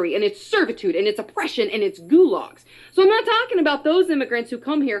slavery, and it's servitude, and it's oppression, and it's gulags. So I'm not talking about those immigrants who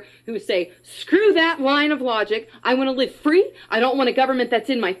come here who say, screw that line of logic. I want to live free. I don't want a government that's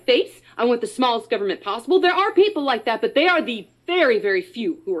in my face. I want the smallest government possible. There are people like that, but they are the very, very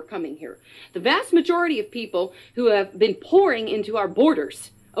few who are coming here. The vast majority of people who have been pouring into our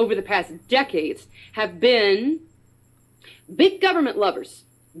borders over the past decades have been big government lovers,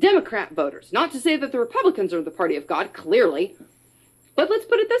 Democrat voters. Not to say that the Republicans are the party of God, clearly, but let's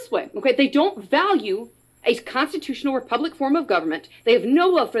put it this way, okay? They don't value a constitutional republic form of government. They have no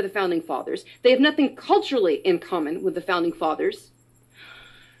love for the Founding Fathers. They have nothing culturally in common with the Founding Fathers.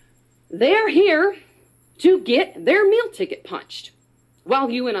 They are here to get their meal ticket punched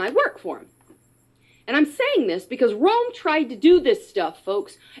while you and I work for them. And I'm saying this because Rome tried to do this stuff,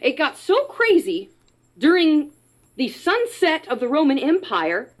 folks. It got so crazy during the sunset of the Roman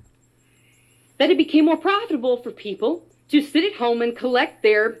Empire that it became more profitable for people to sit at home and collect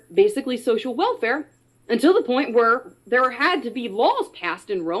their basically social welfare, until the point where there had to be laws passed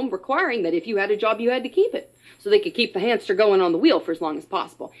in Rome requiring that if you had a job, you had to keep it, so they could keep the hamster going on the wheel for as long as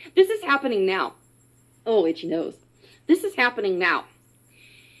possible. This is happening now. Oh, itchy nose. This is happening now.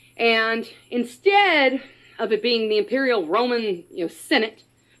 And instead of it being the Imperial Roman, Senate,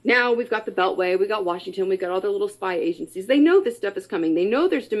 now we've got the Beltway, we've got Washington, we've got all their little spy agencies. They know this stuff is coming. They know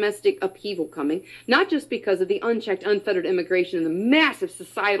there's domestic upheaval coming, not just because of the unchecked, unfettered immigration and the massive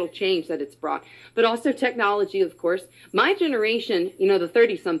societal change that it's brought, but also technology, of course. My generation, the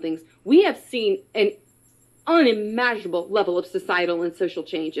 30-somethings, we have seen an unimaginable level of societal and social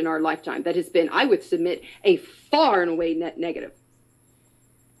change in our lifetime that has been, I would submit, a far and away net negative.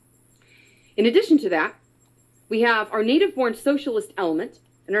 In addition to that, we have our native-born socialist element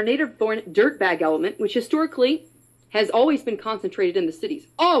and our native-born dirtbag element, which historically has always been concentrated in the cities.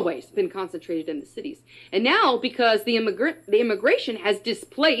 Always been concentrated in the cities. And now, because the immigration has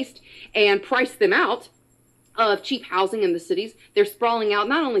displaced and priced them out of cheap housing in the cities, they're sprawling out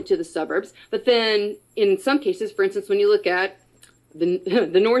not only to the suburbs, but then in some cases, for instance, when you look at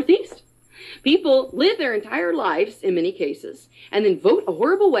the Northeast, people live their entire lives, in many cases, and then vote a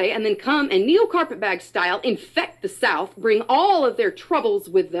horrible way, and then come and neo-carpetbag style infect the South, bring all of their troubles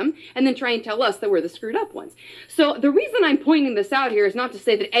with them, and then try and tell us that we're the screwed up ones. So the reason I'm pointing this out here is not to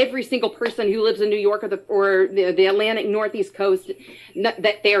say that every single person who lives in New York or the Atlantic Northeast coast,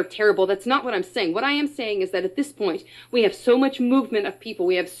 that they are terrible. That's not what I'm saying. What I am saying is that at this point, we have so much movement of people.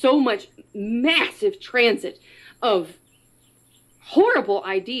 We have so much massive transit of horrible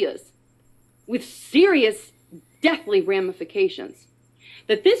ideas with serious, deathly ramifications,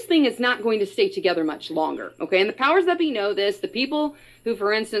 that this thing is not going to stay together much longer, okay? And the powers that be know this. The people who,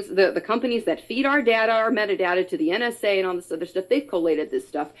 for instance, the companies that feed our data, our metadata to the NSA and all this other stuff, they've collated this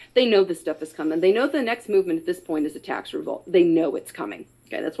stuff. They know this stuff is coming. They know the next movement at this point is a tax revolt. They know it's coming,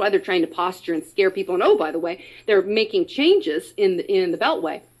 okay? That's why they're trying to posture and scare people. And oh, by the way, they're making changes in the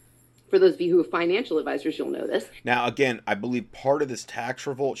Beltway. For those of you who are financial advisors, you'll know this. Now, again, I believe part of this tax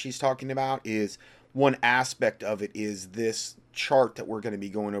revolt she's talking about is one aspect of it is this chart that we're going to be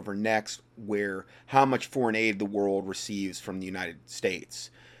going over next, where how much foreign aid the world receives from the United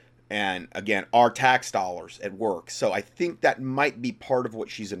States. And again, our tax dollars at work. So I think that might be part of what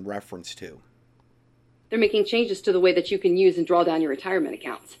she's in reference to. They're making changes to the way that you can use and draw down your retirement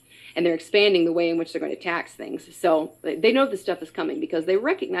accounts. And they're expanding the way in which they're going to tax things. So they know this stuff is coming because they're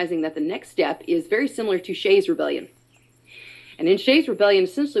recognizing that the next step is very similar to Shays' Rebellion. And in Shays' Rebellion,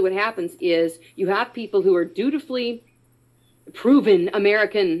 essentially what happens is you have people who are dutifully proven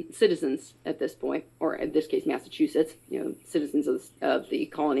American citizens at this point, or in this case, Massachusetts, citizens of the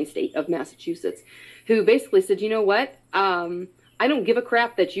colony state of Massachusetts, who basically said, you know what, I don't give a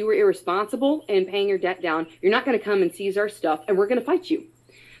crap that you were irresponsible in paying your debt down. You're not going to come and seize our stuff, and we're going to fight you.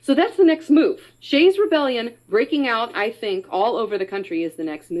 So that's the next move. Shays' Rebellion breaking out, I think, all over the country is the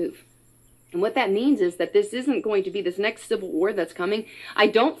next move. And what that means is that this isn't going to be this next civil war that's coming. I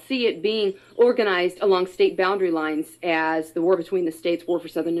don't see it being organized along state boundary lines as the war between the states, War for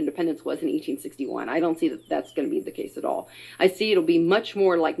Southern Independence was in 1861. I don't see that that's going to be the case at all. I see it'll be much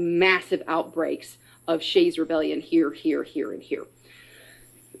more like massive outbreaks of Shays' Rebellion here, here, here, and here.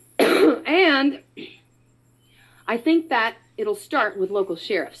 And I think that it'll start with local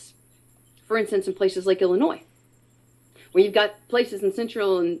sheriffs. For instance, in places like Illinois, where you've got places in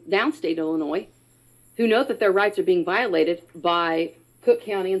central and downstate Illinois who know that their rights are being violated by Cook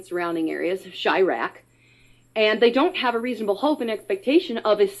County and surrounding areas, Chirac, and they don't have a reasonable hope and expectation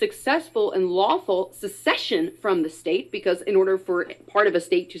of a successful and lawful secession from the state, because in order for part of a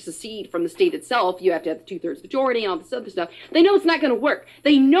state to secede from the state itself, you have to have the 2/3 majority and all this other stuff. They know it's not going to work.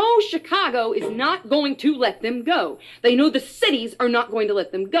 They know Chicago is not going to let them go. They know the cities are not going to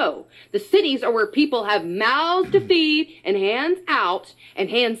let them go. The cities are where people have mouths to feed and hands out and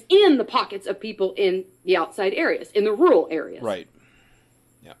hands in the pockets of people in the outside areas, in the rural areas. Right.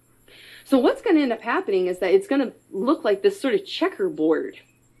 So what's going to end up happening is that it's going to look like this sort of checkerboard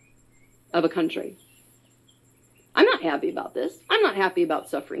of a country. I'm not happy about this. I'm not happy about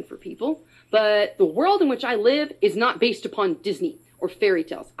suffering for people. But the world in which I live is not based upon Disney or fairy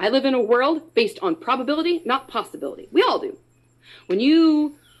tales. I live in a world based on probability, not possibility. We all do. When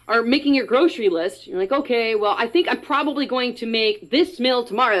you are making your grocery list, you're like, okay, well, I think I'm probably going to make this meal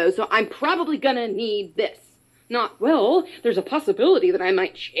tomorrow, so I'm probably going to need this. Not, well, there's a possibility that I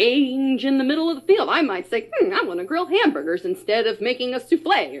might change in the middle of the field. I might say, I want to grill hamburgers instead of making a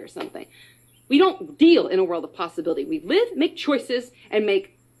souffle or something. We don't deal in a world of possibility. We live, make choices, and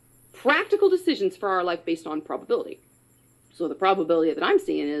make practical decisions for our life based on probability. So the probability that I'm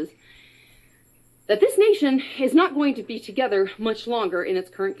seeing is that this nation is not going to be together much longer in its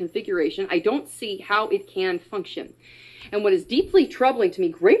current configuration. I don't see how it can function. And what is deeply troubling to me,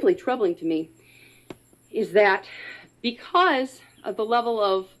 gravely troubling to me, is that because of the level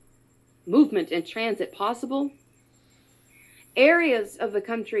of movement and transit possible, areas of the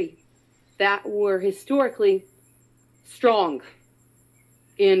country that were historically strong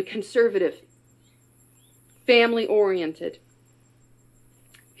in conservative, family-oriented,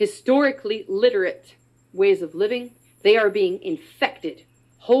 historically literate ways of living, they are being infected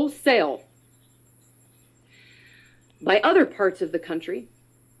wholesale by other parts of the country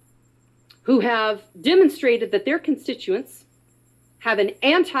who have demonstrated that their constituents have an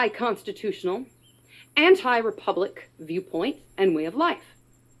anti-constitutional, anti-republic viewpoint and way of life.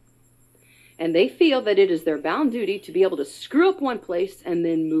 And they feel that it is their bound duty to be able to screw up one place and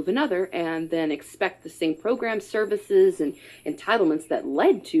then move another, and then expect the same programs, services, and entitlements that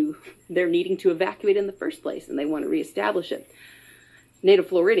led to their needing to evacuate in the first place, and they want to reestablish it. Native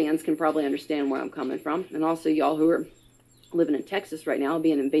Floridians can probably understand where I'm coming from, and also y'all who are living in Texas right now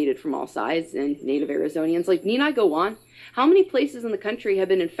being invaded from all sides, and Native Arizonians. Like, need I go on? How many places in the country have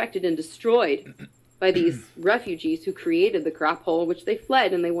been infected and destroyed by these refugees who created the crap hole, which they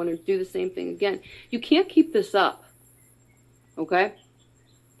fled, and they want to do the same thing again? You can't keep this up, okay?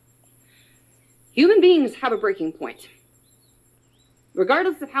 Human beings have a breaking point.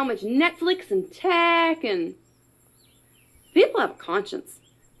 Regardless of how much Netflix and tech and... people have a conscience,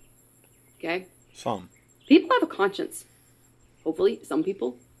 okay? Some. People have a conscience. Hopefully, some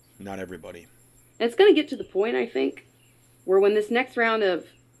people. Not everybody. And it's going to get to the point, I think, where when this next round of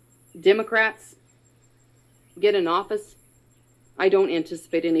Democrats get in office, I don't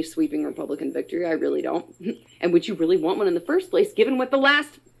anticipate any sweeping Republican victory. I really don't. And would you really want one in the first place, given what the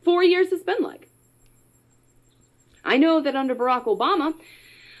last 4 years has been like? I know that under Barack Obama,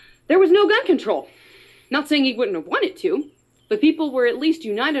 there was no gun control. Not saying he wouldn't have wanted to, but people were at least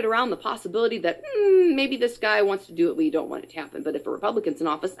united around the possibility that maybe this guy wants to do it, we don't want it to happen. But if a Republican's in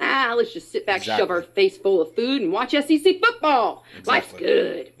office, let's just sit back, Exactly. shove our face full of food, and watch SEC football. Exactly. Life's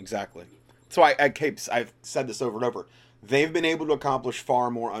good. Exactly. So I've said this over and over. They've been able to accomplish far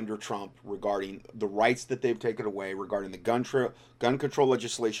more under Trump regarding the rights that they've taken away, regarding the gun control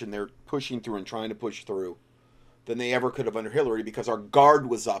legislation they're pushing through and trying to push through, than they ever could have under Hillary, because our guard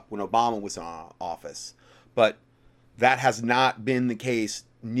was up when Obama was in office. But that has not been the case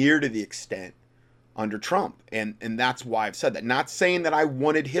near to the extent under Trump. And that's why I've said that. Not saying that I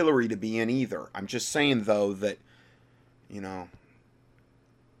wanted Hillary to be in either. I'm just saying, though, that, you know,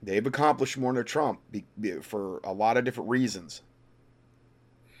 they've accomplished more than Trump for a lot of different reasons.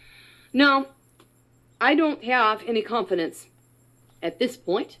 No, I don't have any confidence at this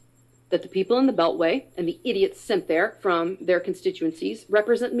point that the people in the Beltway and the idiots sent there from their constituencies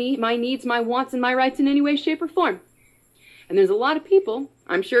represent me, my needs, my wants, and my rights in any way, shape, or form. And there's a lot of people,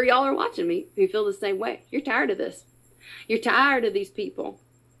 I'm sure y'all are watching me, who feel the same way. You're tired of this. You're tired of these people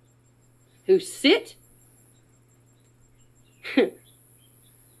who sit in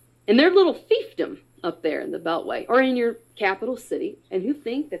their little fiefdom up there in the Beltway or in your capital city, and who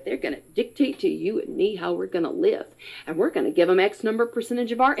think that they're going to dictate to you and me how we're going to live. And we're going to give them X number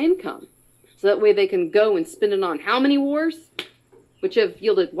percentage of our income. So that way they can go and spend it on how many wars, which have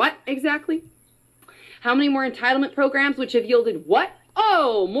yielded what exactly? How many more entitlement programs, which have yielded what?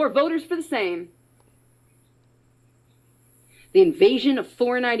 Oh, more voters for the same. The invasion of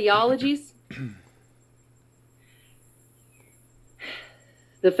foreign ideologies.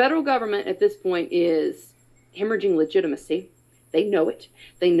 The federal government at this point is hemorrhaging legitimacy. They know it.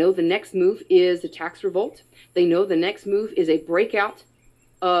 They know the next move is a tax revolt. They know the next move is a breakout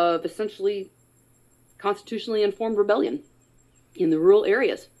of essentially constitutionally informed rebellion in the rural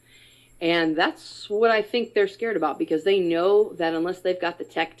areas. And that's what I think they're scared about, because they know that unless they've got the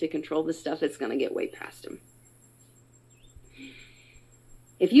tech to control this stuff, it's going to get way past them.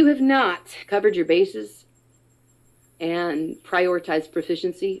 If you have not covered your bases and prioritized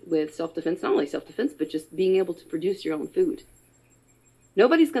proficiency with self-defense, not only self-defense, but just being able to produce your own food,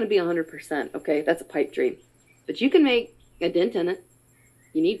 nobody's going to be 100%, okay? That's a pipe dream. But you can make a dent in it.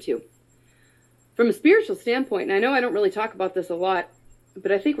 You need to. From a spiritual standpoint, and I know I don't really talk about this a lot,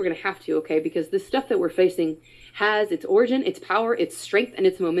 but I think we're going to have to, okay? Because this stuff that we're facing has its origin, its power, its strength, and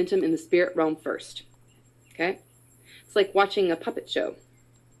its momentum in the spirit realm first, okay? It's like watching a puppet show.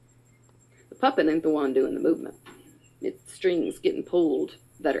 The puppet ain't the one doing the movement. It's strings getting pulled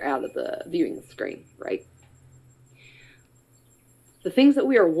that are out of the viewing screen, right? The things that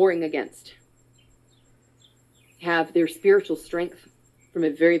we are warring against have their spiritual strength from a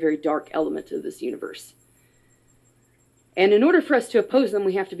very, very dark element of this universe. And in order for us to oppose them,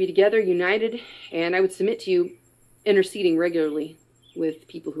 we have to be together, united, and I would submit to you, interceding regularly with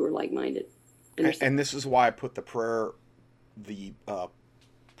people who are like-minded. And this is why I put the prayer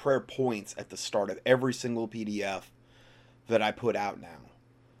points at the start of every single PDF that I put out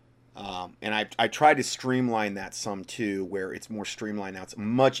now. And I try to streamline that some too, where it's more streamlined now. It's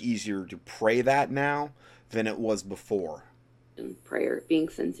much easier to pray that now than it was before. And prayer, being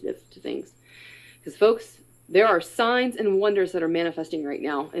sensitive to things. Because folks, there are signs and wonders that are manifesting right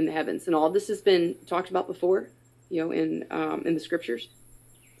now in the heavens. And all this has been talked about before, in the scriptures.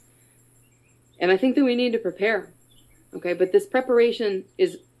 And I think that we need to prepare. Okay, but this preparation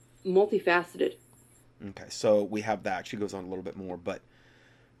is multifaceted. Okay, so we have that. She goes on a little bit more, but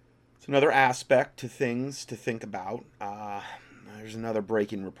it's another aspect to things to think about. There's another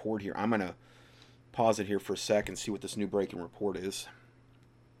breaking report here. I'm going to pause it here for a second, see what this new breaking report is.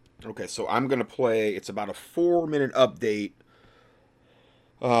 Okay, so I'm going to play, it's about a 4-minute update.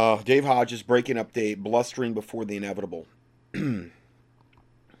 Dave Hodges, breaking update, blustering before the inevitable.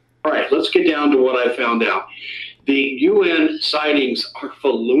 All right, let's get down to what I found out. The UN sightings are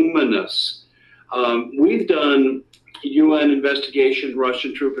voluminous. We've done UN investigation,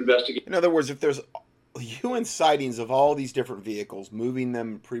 Russian troop investigation. In other words, if there's UN sightings of all these different vehicles, moving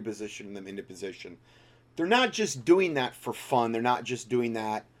them, pre-positioning them into position, they're not just doing that for fun. They're not just doing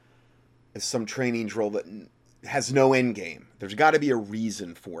that as some training drill that has no end game. There's got to be a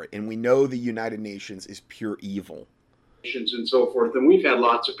reason for it. And we know the United Nations is pure evil. And so forth, and we've had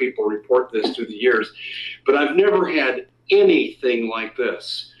lots of people report this through the years, but I've never had anything like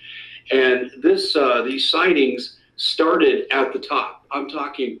this. And these sightings started at the top. I'm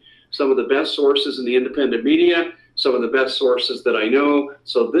talking some of the best sources in the independent media, some of the best sources that I know.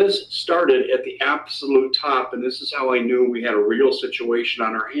 So this started at the absolute top, and this is how I knew we had a real situation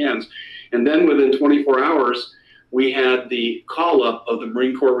on our hands. And then within 24 hours, we had the call-up of the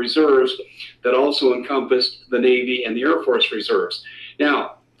Marine Corps Reserves that also encompassed the Navy and the Air Force Reserves.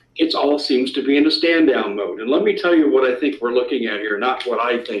 Now, it all seems to be in a stand-down mode. And let me tell you what I think we're looking at here, not what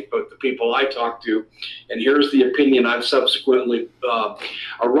I think, but the people I talk to. And here's the opinion I've subsequently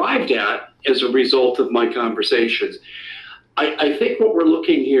arrived at as a result of my conversations. I think what we're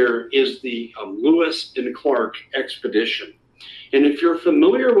looking here is the Lewis and Clark expedition. And if you're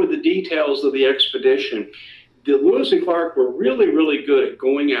familiar with the details of the expedition, the Lewis and Clark were really, really good at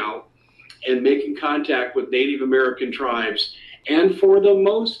going out and making contact with Native American tribes and, for the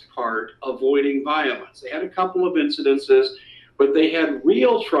most part, avoiding violence. They had a couple of incidences, but they had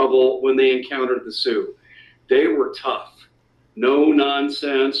real trouble when they encountered the Sioux. They were tough, no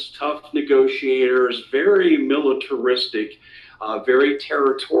nonsense, tough negotiators, very militaristic, very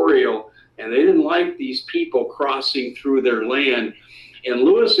territorial, and they didn't like these people crossing through their land. And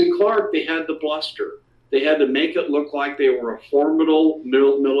Lewis and Clark, they had the bluster. They had to make it look like they were a formidable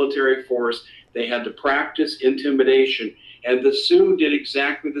military force. They had to practice intimidation. And the Sioux did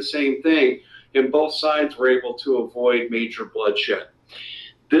exactly the same thing, and both sides were able to avoid major bloodshed.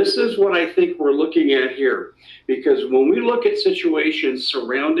 This is what I think we're looking at here, because when we look at situations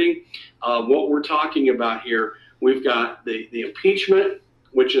surrounding what we're talking about here, we've got the impeachment,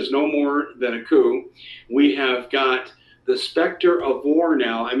 which is no more than a coup. We have got the specter of war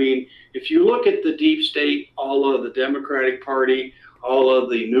now. I mean, if you look at the deep state, all of the Democratic Party, all of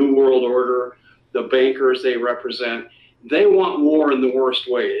the New World Order, the bankers they represent, they want war in the worst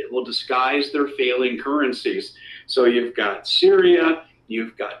way. It will disguise their failing currencies. So you've got Syria,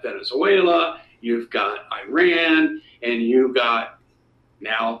 you've got Venezuela, you've got Iran, and you've got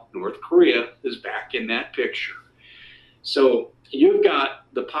now North Korea is back in that picture. So you've got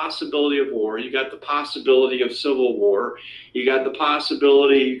the possibility of war, you got the possibility of civil war, you got the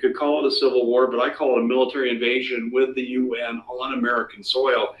possibility, you could call it a civil war, but I call it a military invasion with the UN on American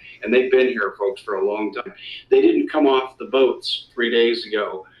soil. And they've been here, folks, for a long time. They didn't come off the boats 3 days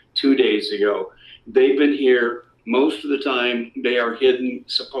ago, 2 days ago. They've been here most of the time. They are hidden,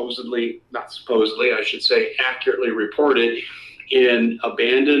 supposedly, not supposedly, I should say, accurately reported in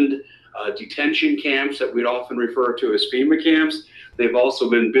abandoned detention camps that we'd often refer to as FEMA camps. They've also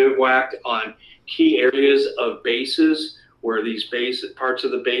been bivouacked on key areas of bases where these parts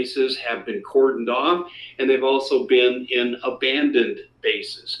of the bases have been cordoned off, and they've also been in abandoned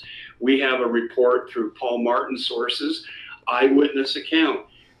bases. We have a report through Paul Martin sources, eyewitness account,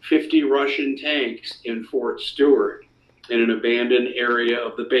 50 Russian tanks in Fort Stewart in an abandoned area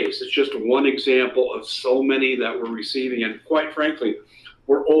of the base. It's just one example of so many that we're receiving, and quite frankly,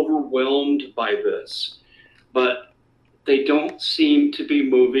 we're overwhelmed by this. But they don't seem to be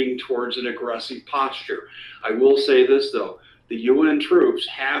moving towards an aggressive posture. I will say this, though. The UN troops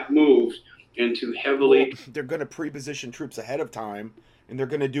have moved into heavily... Well, they're going to pre-position troops ahead of time, and they're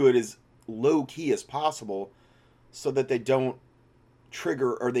going to do it as low-key as possible so that they don't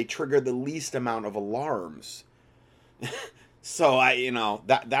trigger, or they trigger the least amount of alarms. So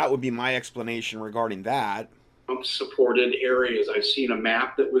that would be my explanation regarding that. Supported areas. I've seen a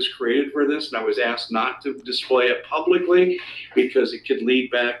map that was created for this, and I was asked not to display it publicly because it could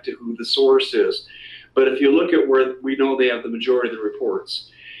lead back to who the source is. But if you look at where we know they have the majority of the reports,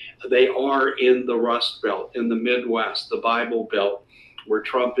 they are in the Rust Belt, in the Midwest, the Bible Belt, where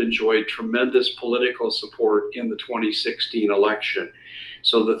Trump enjoyed tremendous political support in the 2016 election.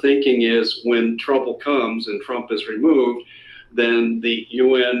 So the thinking is when trouble comes and Trump is removed, then the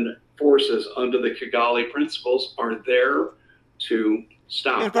UN forces under the Kigali principles are there to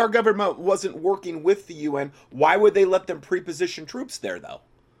stop. And if our government wasn't working with the UN, why would they let them pre-position troops there, though?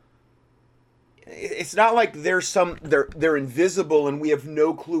 It's not like they're invisible and we have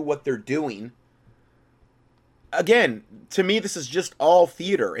no clue what they're doing. Again, to me, this is just all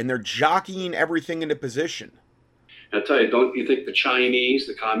theater, and they're jockeying everything into position. I tell you, don't you think the Chinese,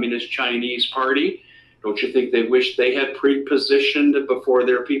 the Communist Chinese Party, don't you think they wish they had pre-positioned before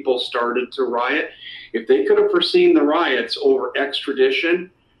their people started to riot? If they could have foreseen the riots over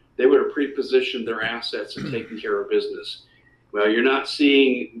extradition, they would have pre-positioned their assets and taken care of business. Well, you're not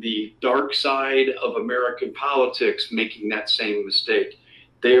seeing the dark side of American politics making that same mistake.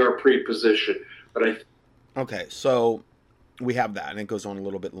 They are pre-positioned. But okay, so we have that, and it goes on a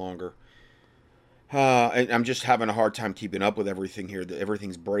little bit longer. I'm just having a hard time keeping up with everything here.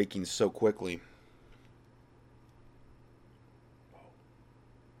 Everything's breaking so quickly.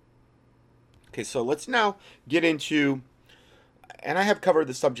 Okay, so let's now get into, and I have covered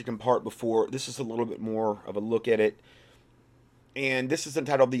the subject in part before. This is a little bit more of a look at it. And this is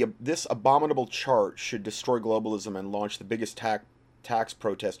entitled, This Abominable Chart Should Destroy Globalism and Launch the Biggest Tax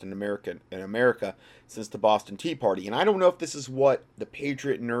Protest in America since the Boston Tea Party. And I don't know if this is what the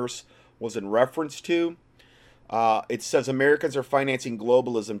Patriot Nurse was in reference to. It says Americans are financing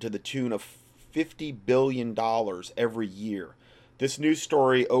globalism to the tune of $50 billion every year. This news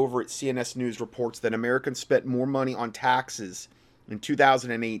story over at CNS News reports that Americans spent more money on taxes in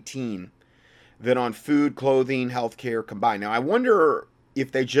 2018 than on food, clothing, healthcare combined. Now, I wonder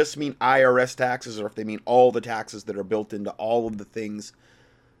if they just mean IRS taxes or if they mean all the taxes that are built into all of the things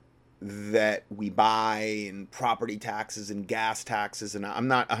that we buy, and property taxes and gas taxes. And I'm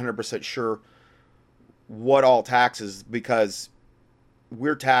not 100% sure what all taxes, because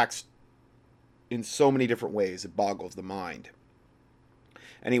we're taxed in so many different ways. It boggles the mind.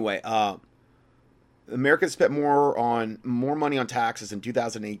 Anyway, Americans spent more money on taxes in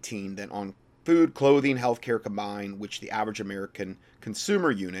 2018 than on food, clothing, healthcare combined, which the average American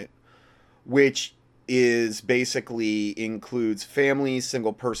consumer unit, which is basically includes families,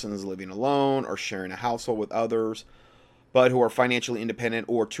 single persons living alone or sharing a household with others, but who are financially independent,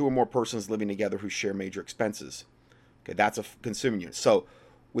 or two or more persons living together who share major expenses. Okay, that's a consumer unit. So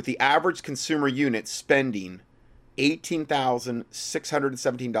with the average consumer unit spending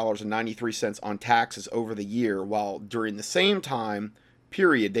 $18,617.93 on taxes over the year, while during the same time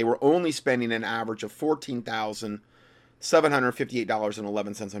period they were only spending an average of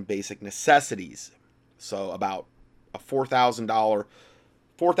 $14,758.11 on basic necessities. So about a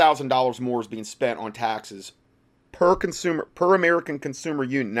 $4,000 more is being spent on taxes per American consumer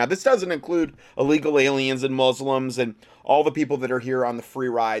unit. Now, this doesn't include illegal aliens and Muslims and all the people that are here on the free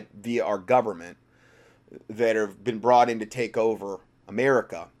ride via our government that have been brought in to take over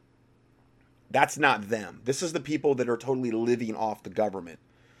America. That's not them. This is the people that are totally living off the government.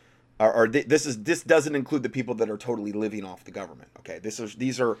 This doesn't include the people that are totally living off the government. Okay,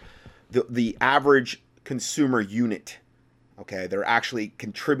 these are the average consumer unit. Okay, they're actually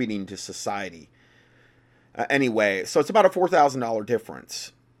contributing to society. Anyway, so it's about a $4,000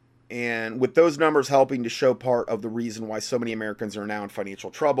 difference. And with those numbers helping to show part of the reason why so many Americans are now in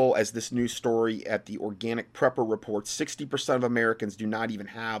financial trouble, as this news story at the Organic Prepper reports, 60% of Americans do not even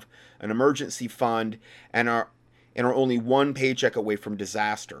have an emergency fund and are only one paycheck away from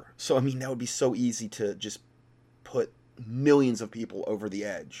disaster. So, I mean, that would be so easy to just put millions of people over the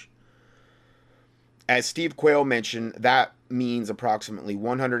edge. As Steve Quayle mentioned, that means approximately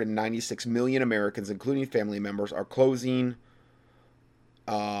 196 million Americans, including family members, are closing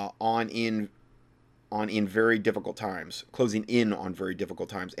on very difficult times.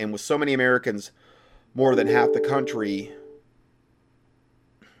 And with so many Americans, more than half the country,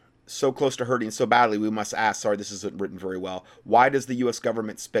 so close to hurting so badly, we must ask, sorry, this isn't written very well, why does the U.S.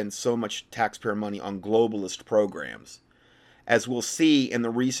 government spend so much taxpayer money on globalist programs? as we'll see in the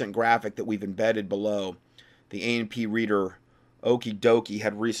recent graphic that we've embedded below. The A&P reader Okie Dokie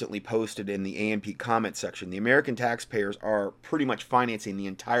had recently posted in the A&P comment section. The American taxpayers are pretty much financing the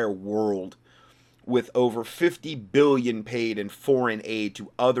entire world, with over $50 billion paid in foreign aid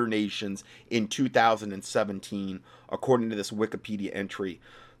to other nations in 2017, according to this Wikipedia entry.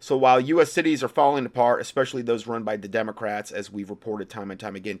 So while U.S. cities are falling apart, especially those run by the Democrats, as we've reported time and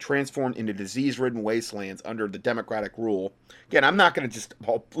time again, transformed into disease-ridden wastelands under the Democratic rule. Again, I'm not going to just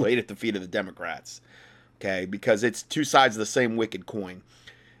all lay it at the feet of the Democrats, okay, because it's two sides of the same wicked coin.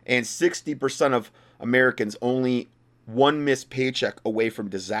 And 60% of Americans only one missed paycheck away from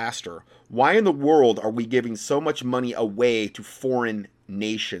disaster. Why in the world are we giving so much money away to foreign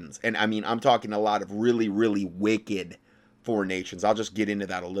nations? And I mean, I'm talking a lot of really, really wicked foreign nations. I'll just get into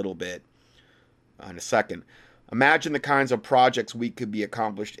that a little bit in a second. Imagine the kinds of projects we could be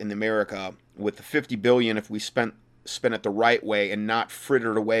accomplished in America with the $50 billion if we spent it the right way and not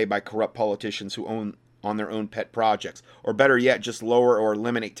frittered away by corrupt politicians who own on their own pet projects. Or better yet, just lower or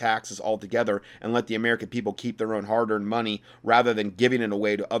eliminate taxes altogether and let the American people keep their own hard-earned money rather than giving it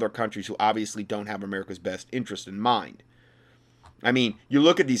away to other countries who obviously don't have America's best interest in mind. I mean, you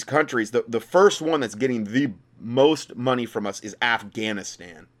look at these countries, the first one that's getting the most money from us is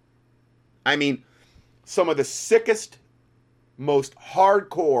Afghanistan. I mean, some of the sickest, most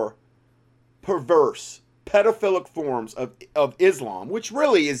hardcore, perverse, pedophilic forms of Islam, which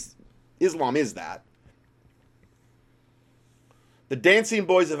really is, Islam is that. The dancing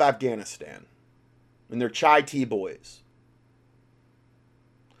boys of Afghanistan and their chai tea boys.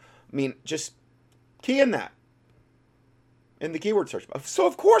 I mean, just key in that in the keyword search. So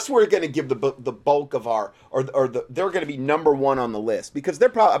of course we're going to give the bulk of our, they're going to be number one on the list because they're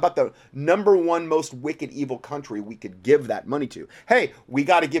probably about the number one most wicked, evil country we could give that money to. Hey, we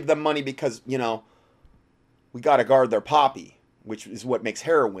got to give them money because, you know, we got to guard their poppy, which is what makes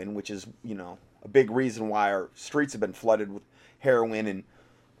heroin, which is, you know, a big reason why our streets have been flooded with heroin and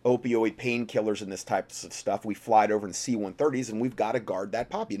opioid painkillers and this type of stuff. We fly it over in C-130s and we've got to guard that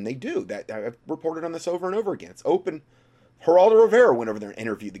poppy. And they do. That I've reported on this over and over again. It's open. Geraldo Rivera went over there and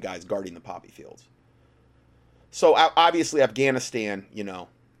interviewed the guys guarding the poppy fields. So obviously Afghanistan, you know,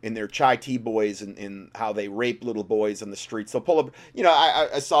 in their chai tea boys and how they rape little boys on the streets. They'll pull up, you know,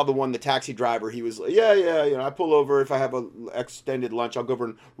 I saw the taxi driver, he was like, yeah, you know, I pull over if I have an extended lunch, I'll go over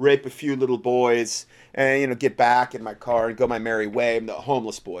and rape a few little boys and, you know, get back in my car and go my merry way. And the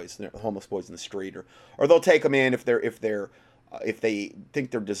homeless boys in the street, or they'll take them in if they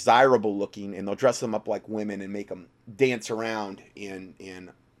think they're desirable looking, and they'll dress them up like women and make them dance around in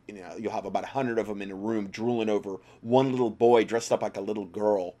you know, you'll have about 100 of them in a room drooling over one little boy dressed up like a little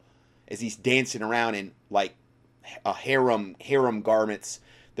girl as he's dancing around in like a harem garments,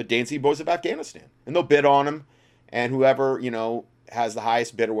 the dancing boys of Afghanistan. And they'll bid on him, and whoever, you know, has the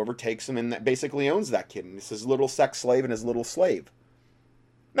highest bid or whoever takes him and that basically owns that kid. And it's his little sex slave and his little slave.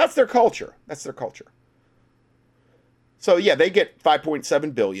 That's their culture. That's their culture. So yeah, they get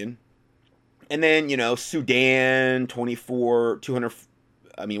 5.7 billion. And then, you know, Sudan, 200,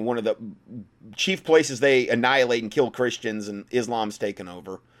 I mean, one of the chief places they annihilate and kill Christians, and Islam's taken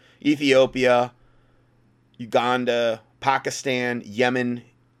over. Ethiopia, Uganda, Pakistan, Yemen,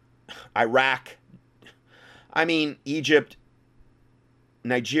 Iraq. I mean, Egypt,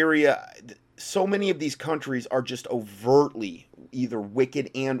 Nigeria. So many of these countries are just overtly either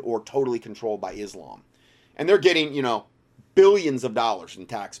wicked and or totally controlled by Islam. And they're getting, you know, billions of dollars in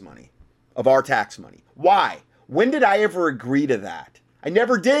tax money, of our tax money. Why? When did I ever agree to that? I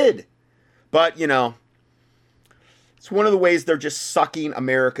never did. But, you know, it's one of the ways they're just sucking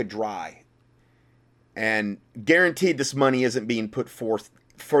America dry. And guaranteed this money isn't being put forth,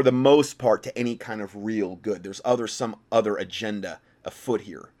 for the most part, to any kind of real good. There's some other agenda afoot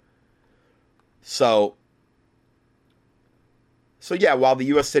here. So yeah, while the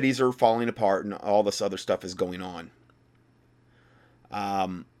U.S. cities are falling apart and all this other stuff is going on,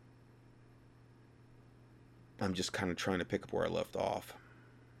 I'm just kind of trying to pick up where I left off.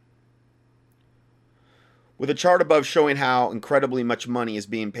 With a chart above showing how incredibly much money is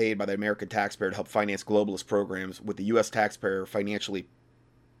being paid by the American taxpayer to help finance globalist programs, with the U.S. taxpayer financing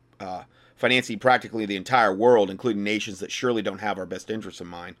practically the entire world, including nations that surely don't have our best interests in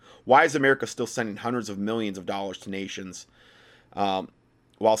mind, why is America still sending hundreds of millions of dollars to nations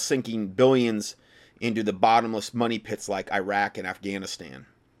while sinking billions into the bottomless money pits like Iraq and Afghanistan?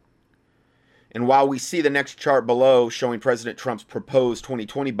 And while we see the next chart below showing President Trump's proposed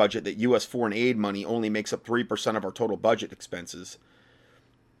 2020 budget that U.S. foreign aid money only makes up 3% of our total budget expenses,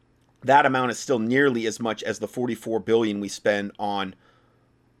 that amount is still nearly as much as the $44 billion we spend on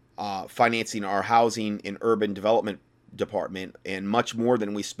financing our housing and urban development Department, and much more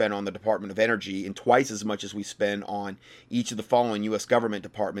than we spend on the Department of Energy, and twice as much as we spend on each of the following U.S. government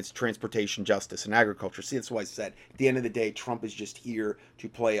departments: transportation, justice, and agriculture. See, that's why I said at the end of the day, Trump is just here to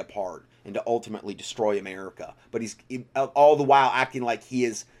play a part and to ultimately destroy America. But he's all the while acting like he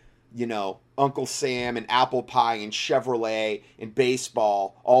is, you know, Uncle Sam and apple pie and Chevrolet and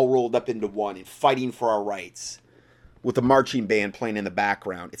baseball all rolled up into one and fighting for our rights with a marching band playing in the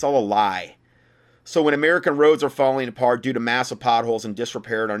background. It's all a lie. So when American roads are falling apart due to massive potholes and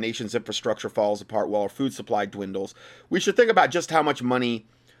disrepair, and our nation's infrastructure falls apart while our food supply dwindles, we should think about just how much money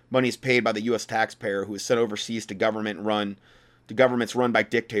is paid by the U.S. taxpayer, who is sent overseas to governments run by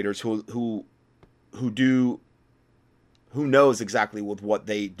dictators who knows exactly with what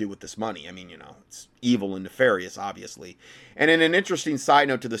they do with this money. I mean, you know, it's evil and nefarious, obviously. And in an interesting side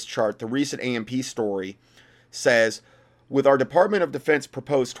note to this chart, the recent AMP story says, with our Department of Defense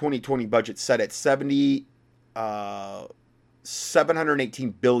proposed 2020 budget set at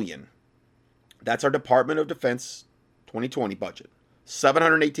 $718 billion. That's our Department of Defense 2020 budget.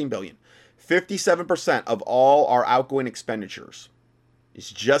 $718 billion. 57% of all our outgoing expenditures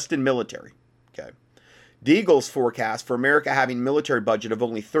is just in military. Okay. Deagle's forecast for America having military budget of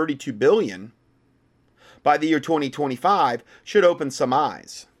only $32 billion by the year 2025 should open some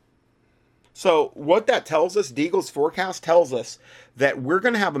eyes. So what that tells us, Deagle's forecast tells us that we're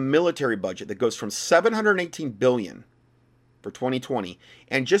going to have a military budget that goes from $718 billion for 2020,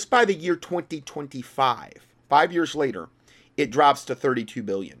 and just by the year 2025, 5 years later, it drops to $32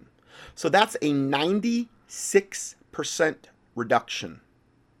 billion. So that's a 96% reduction.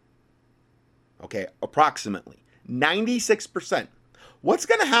 Okay, approximately 96%. What's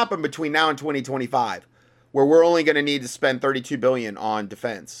going to happen between now and 2025, where we're only going to need to spend $32 billion on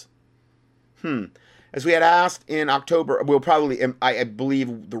defense? As we had asked in October, we'll probably, I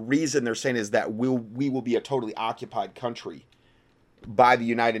believe the reason they're saying is that we will be a totally occupied country by the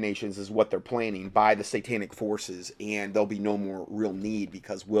United Nations, is what they're planning, by the satanic forces, and there'll be no more real need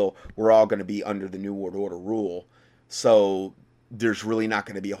because we're all going to be under the New World Order rule. So there's really not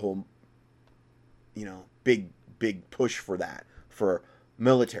going to be a whole, you know, big push for that, for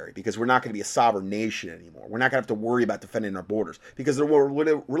military, because we're not going to be a sovereign nation anymore. We're not going to have to worry about defending our borders because there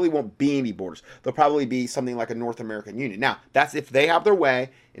really won't be any borders. There'll probably be something like a North American Union. Now, that's if they have their way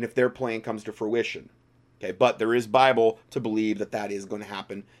and if their plan comes to fruition. Okay, but there is Bible to believe that that is going to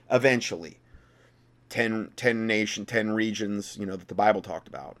happen eventually. 10 nation, 10 regions, you know, that the Bible talked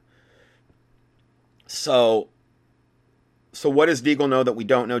about. So what does Deagle know that we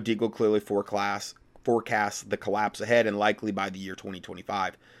don't know? Deagle clearly forecasts the collapse ahead, and likely by the year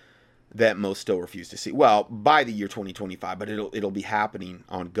 2025 that most still refuse to see. Well, by the year 2025, but it'll be happening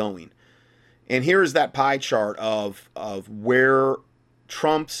ongoing. And here is that pie chart of where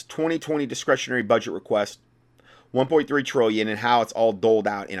Trump's 2020 discretionary budget request, 1.3 trillion, and how it's all doled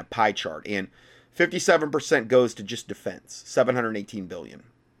out in a pie chart. And 57% goes to just defense, 718 billion.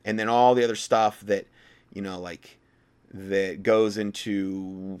 And then all the other stuff that, you know, like that goes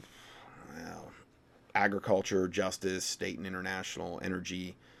into, well, agriculture, justice, state and international,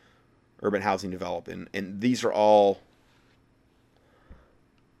 energy, urban housing development. And these are all,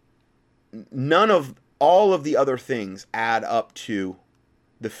 all of the other things add up to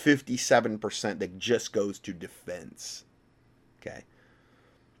the 57% that just goes to defense. Okay.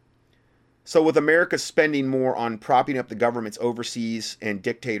 So with America spending more on propping up the governments overseas and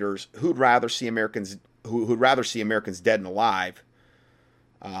dictators who'd rather see Americans dead and alive,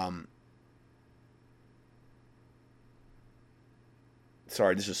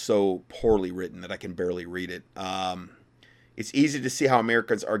 sorry, this is so poorly written that I can barely read it. It's easy to see how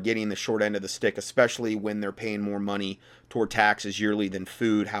Americans are getting the short end of the stick, especially when they're paying more money toward taxes yearly than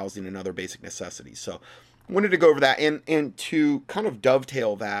food, housing, and other basic necessities. So I wanted to go over that. And to kind of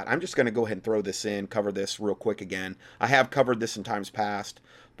dovetail that, I'm just going to go ahead and throw this in, cover this real quick again. I have covered this in times past,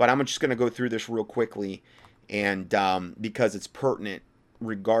 but I'm just going to go through this real quickly, and because it's pertinent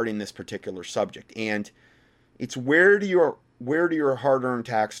regarding this particular subject. And it's where do your hard-earned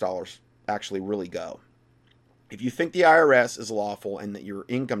tax dollars actually really go? If you think the IRS is lawful and that your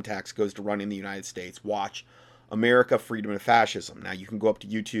income tax goes to running the United States, watch America, Freedom, and Fascism. Now, you can go up to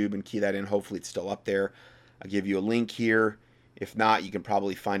YouTube and key that in. Hopefully, it's still up there. I'll give you a link here. If not, you can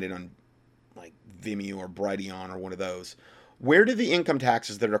probably find it on like Vimeo or Brighteon or one of those. Where do the income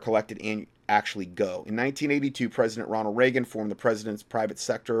taxes that are collected actually go? In 1982, President Ronald Reagan formed the President's Private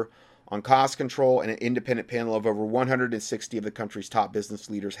Sector on Cost Control, and an independent panel of over 160 of the country's top business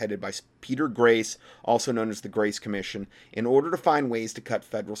leaders, headed by Peter Grace, also known as the Grace Commission, in order to find ways to cut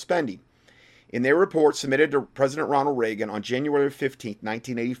federal spending. In their report submitted to President Ronald Reagan on January 15,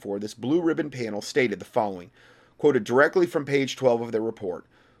 1984, this blue ribbon panel stated the following, quoted directly from page 12 of their report.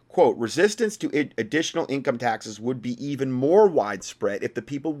 Quote, resistance to additional income taxes would be even more widespread if the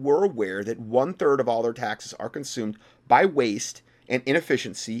people were aware that 1/3 of all their taxes are consumed by waste and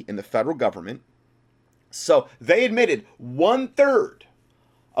inefficiency in the federal government. So they admitted 1/3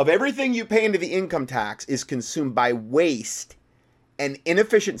 of everything you pay into the income tax is consumed by waste and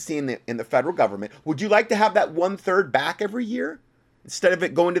inefficiency in the federal government. Would you like to have that 1/3 back every year instead of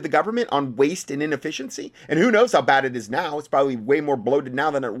it going to the government on waste and inefficiency? And who knows how bad it is now. It's probably way more bloated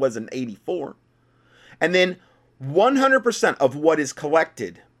now than it was in 84. And then 100% of what is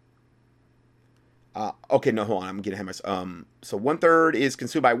collected. Okay, no, hold on. I'm getting ahead of myself. So 1/3 is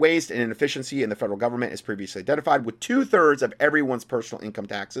consumed by waste and inefficiency in the federal government, as previously identified, with 2/3 of everyone's personal income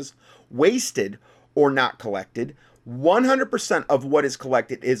taxes wasted or not collected. 100% of what is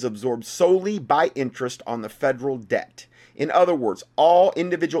collected is absorbed solely by interest on the federal debt. In other words, all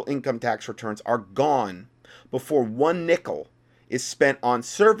individual income tax returns are gone before 1 nickel is spent on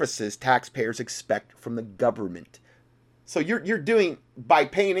services taxpayers expect from the government. So you're doing, by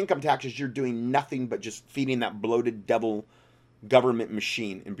paying income taxes, you're doing nothing but just feeding that bloated devil government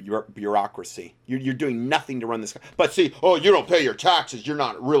machine and bureaucracy. You're doing nothing to run this. But see, oh, you don't pay your taxes, you're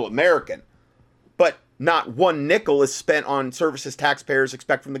not a real American. But not 1 nickel is spent on services taxpayers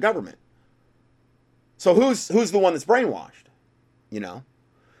expect from the government. So who's the one that's brainwashed? You know?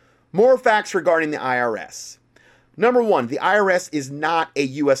 More facts regarding the IRS. Number 1, the IRS is not a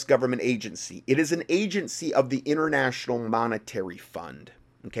U.S. government agency. It is an agency of the International Monetary Fund.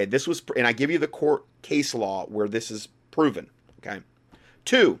 Okay, this was, and I give you the court case law where this is proven. Okay.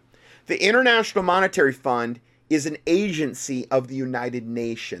 2, the International Monetary Fund is an agency of the United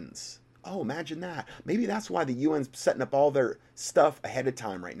Nations. Oh, imagine that. Maybe that's why the UN's setting up all their stuff ahead of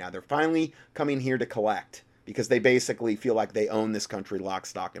time right now. They're finally coming here to collect because they basically feel like they own this country lock,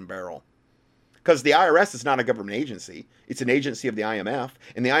 stock, and barrel. Because the IRS is not a government agency. It's an agency of the IMF.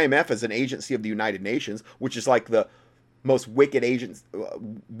 And the IMF is an agency of the United Nations, which is like the most wicked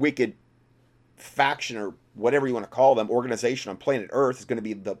wicked faction or whatever you want to call them, organization on planet Earth. Is going to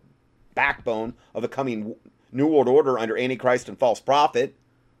be the backbone of the coming New World Order under Antichrist and false prophet.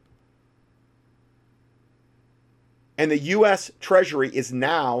 And the U.S. Treasury is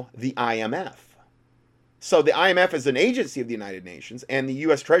now the IMF. So the IMF is an agency of the United Nations, and the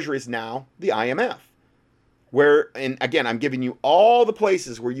U.S. Treasury is now the IMF. Where, and again, I'm giving you all the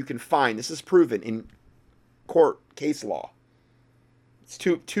places where you can find, this is proven in court case law. It's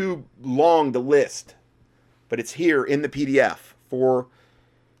too long to list, but it's here in the PDF for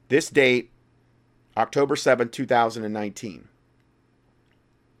this date, October 7, 2019.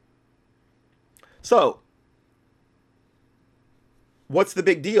 So, what's the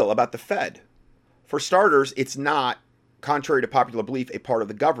big deal about the Fed? For starters, it's not, contrary to popular belief, a part of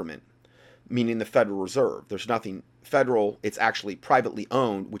the government, meaning the Federal Reserve. There's nothing federal. It's actually privately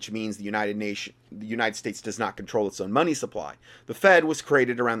owned, which means the United States does not control its own money supply. The Fed was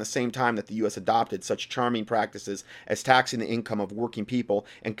created around the same time that the U.S. adopted such charming practices as taxing the income of working people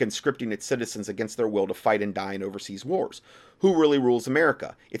and conscripting its citizens against their will to fight and die in overseas wars. Who really rules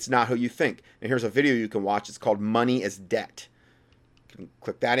America? It's not who you think. And here's a video you can watch. It's called Money as Debt. You can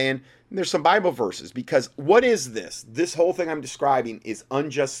click that in. And there's some Bible verses, because what is this? This whole thing I'm describing is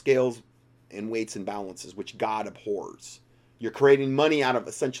unjust scales and weights and balances, which God abhors. You're creating money out of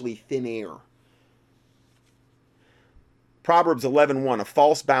essentially thin air. Proverbs 11:1, a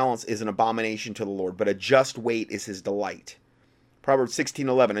false balance is an abomination to the Lord, but a just weight is his delight. Proverbs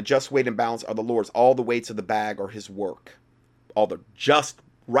 16:11, a just weight and balance are the Lord's. All the weights of the bag are his work. All the just,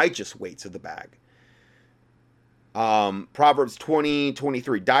 righteous weights of the bag. Proverbs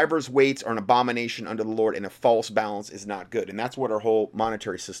 20:23, divers weights are an abomination unto the Lord, and a false balance is not good. And that's what our whole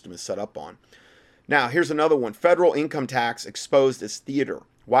monetary system is set up on. Now, here's another one. Federal income tax exposed as theater.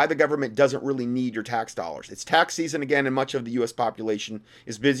 Why the government doesn't really need your tax dollars. It's tax season again, and much of the U.S. population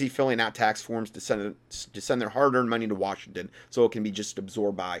is busy filling out tax forms to send their hard-earned money to Washington so it can be just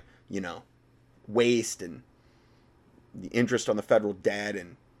absorbed by, waste and the interest on the federal debt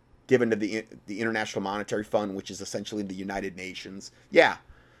and given to the International Monetary Fund, which is essentially the United Nations. Yeah.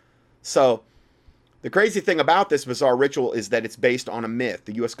 So the crazy thing about this bizarre ritual is that it's based on a myth.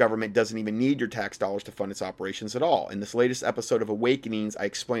 The U.S. government doesn't even need your tax dollars to fund its operations at all. In this latest episode of Awakenings, I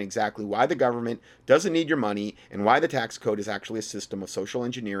explain exactly why the government doesn't need your money and why the tax code is actually a system of social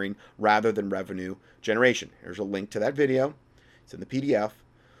engineering rather than revenue generation. Here's a link to that video. It's in the PDF.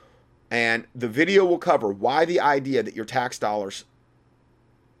 And the video will cover why the idea that your tax dollars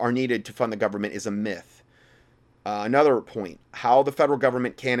are needed to fund the government is a myth. Another point, how the federal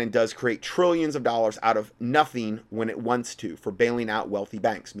government can and does create trillions of dollars out of nothing when it wants to for bailing out wealthy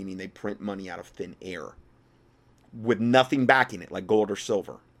banks, meaning they print money out of thin air. with nothing backing it, like gold or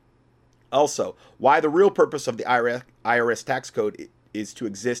silver. Also, why the real purpose of the IRS tax code is to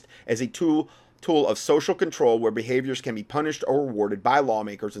exist as a tool of social control where behaviors can be punished or rewarded by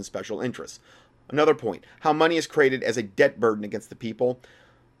lawmakers and special interests. Another point, how money is created as a debt burden against the people,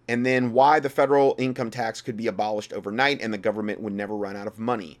 and then why the federal income tax could be abolished overnight and the government would never run out of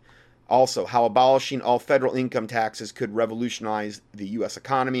money. Also, how abolishing all federal income taxes could revolutionize the U.S.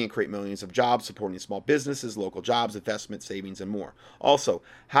 economy and create millions of jobs, supporting small businesses, local jobs, investment, savings, and more. Also,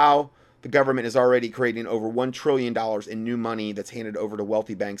 how the government is already creating over $1 trillion in new money that's handed over to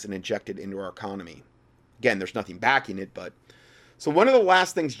wealthy banks and injected into our economy. Again, there's nothing backing it, but... So one of the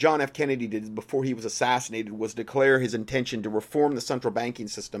last things John F. Kennedy did before he was assassinated was declare his intention to reform the central banking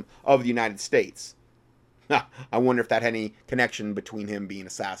system of the United States. I wonder if that had any connection between him being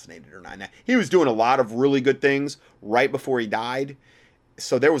assassinated or not. Now, he was doing a lot of really good things right before he died,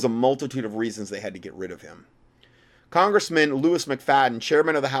 so there was a multitude of reasons they had to get rid of him. Congressman Louis McFadden,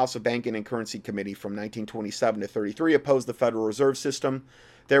 chairman of the House of Banking and Currency Committee from 1927 to 33, opposed the Federal Reserve System.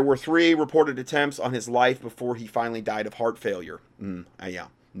 There were 3 reported attempts on his life before he finally died of heart failure. Yeah,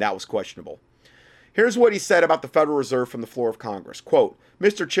 that was questionable. Here's what he said about the Federal Reserve from the floor of Congress. Quote,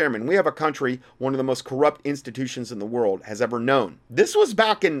 Mr. Chairman, we have a country, one of the most corrupt institutions in the world has ever known. This was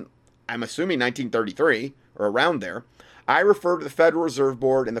back in, I'm assuming, 1933 or around there. I refer to the Federal Reserve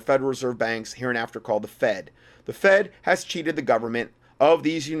Board and the Federal Reserve Banks, hereinafter called the Fed. The Fed has cheated the government of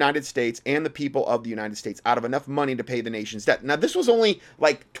these United States and the people of the United States out of enough money to pay the nation's debt. Now, this was only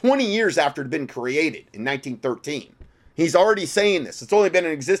like 20 years after it had been created in 1913. He's already saying this. It's only been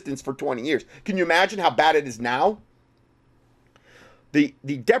in existence for 20 years. Can you imagine how bad it is now? The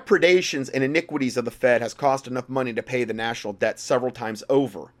depredations and iniquities of the Fed has cost enough money to pay the national debt several times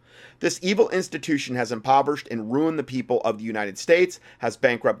over. This evil institution has impoverished and ruined the people of the United States, has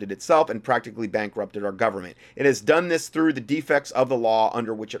bankrupted itself, and practically bankrupted our government. It has done this through the defects of the law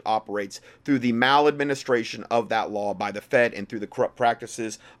under which it operates, through the maladministration of that law by the Fed, and through the corrupt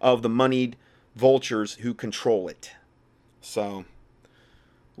practices of the moneyed vultures who control it. So,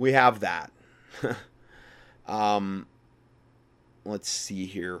 we have that. Let's see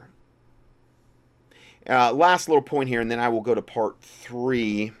here. Last little point here, and then I will go to part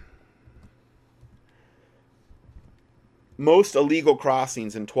 3. Most illegal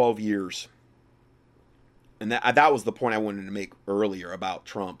crossings in 12 years. And that was the point I wanted to make earlier about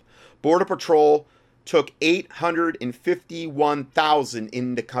Trump. Border Patrol took 851,000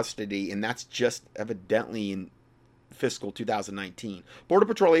 into custody, and that's just evidently in fiscal 2019. Border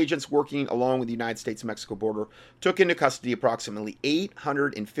Patrol agents working along with the United States-Mexico border took into custody approximately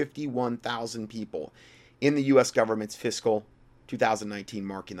 851,000 people in the U.S. government's fiscal 2019,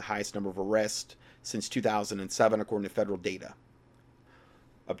 marking the highest number of arrests since 2007, according to federal data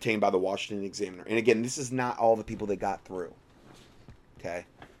obtained by the Washington Examiner. And again, this is not all the people that got through. Okay?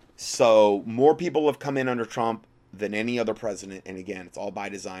 So more people have come in under Trump than any other president, and again, it's all by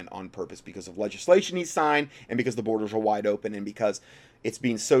design, on purpose, because of legislation he signed, and because the borders are wide open, and because it's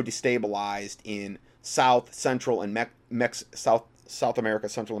being so destabilized in South, Central, and South America,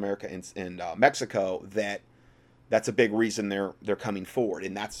 Central America, and Mexico, that's a big reason they're coming forward,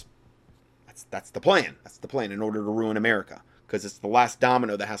 and that's the plan. That's the plan in order to ruin America, because it's the last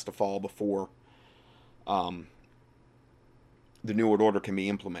domino that has to fall before the New World Order can be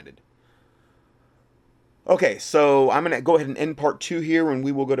implemented. Okay, so I'm going to go ahead and end part 2 here, and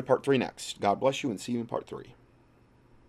we will go to part 3 next. God bless you, and see you in part 3.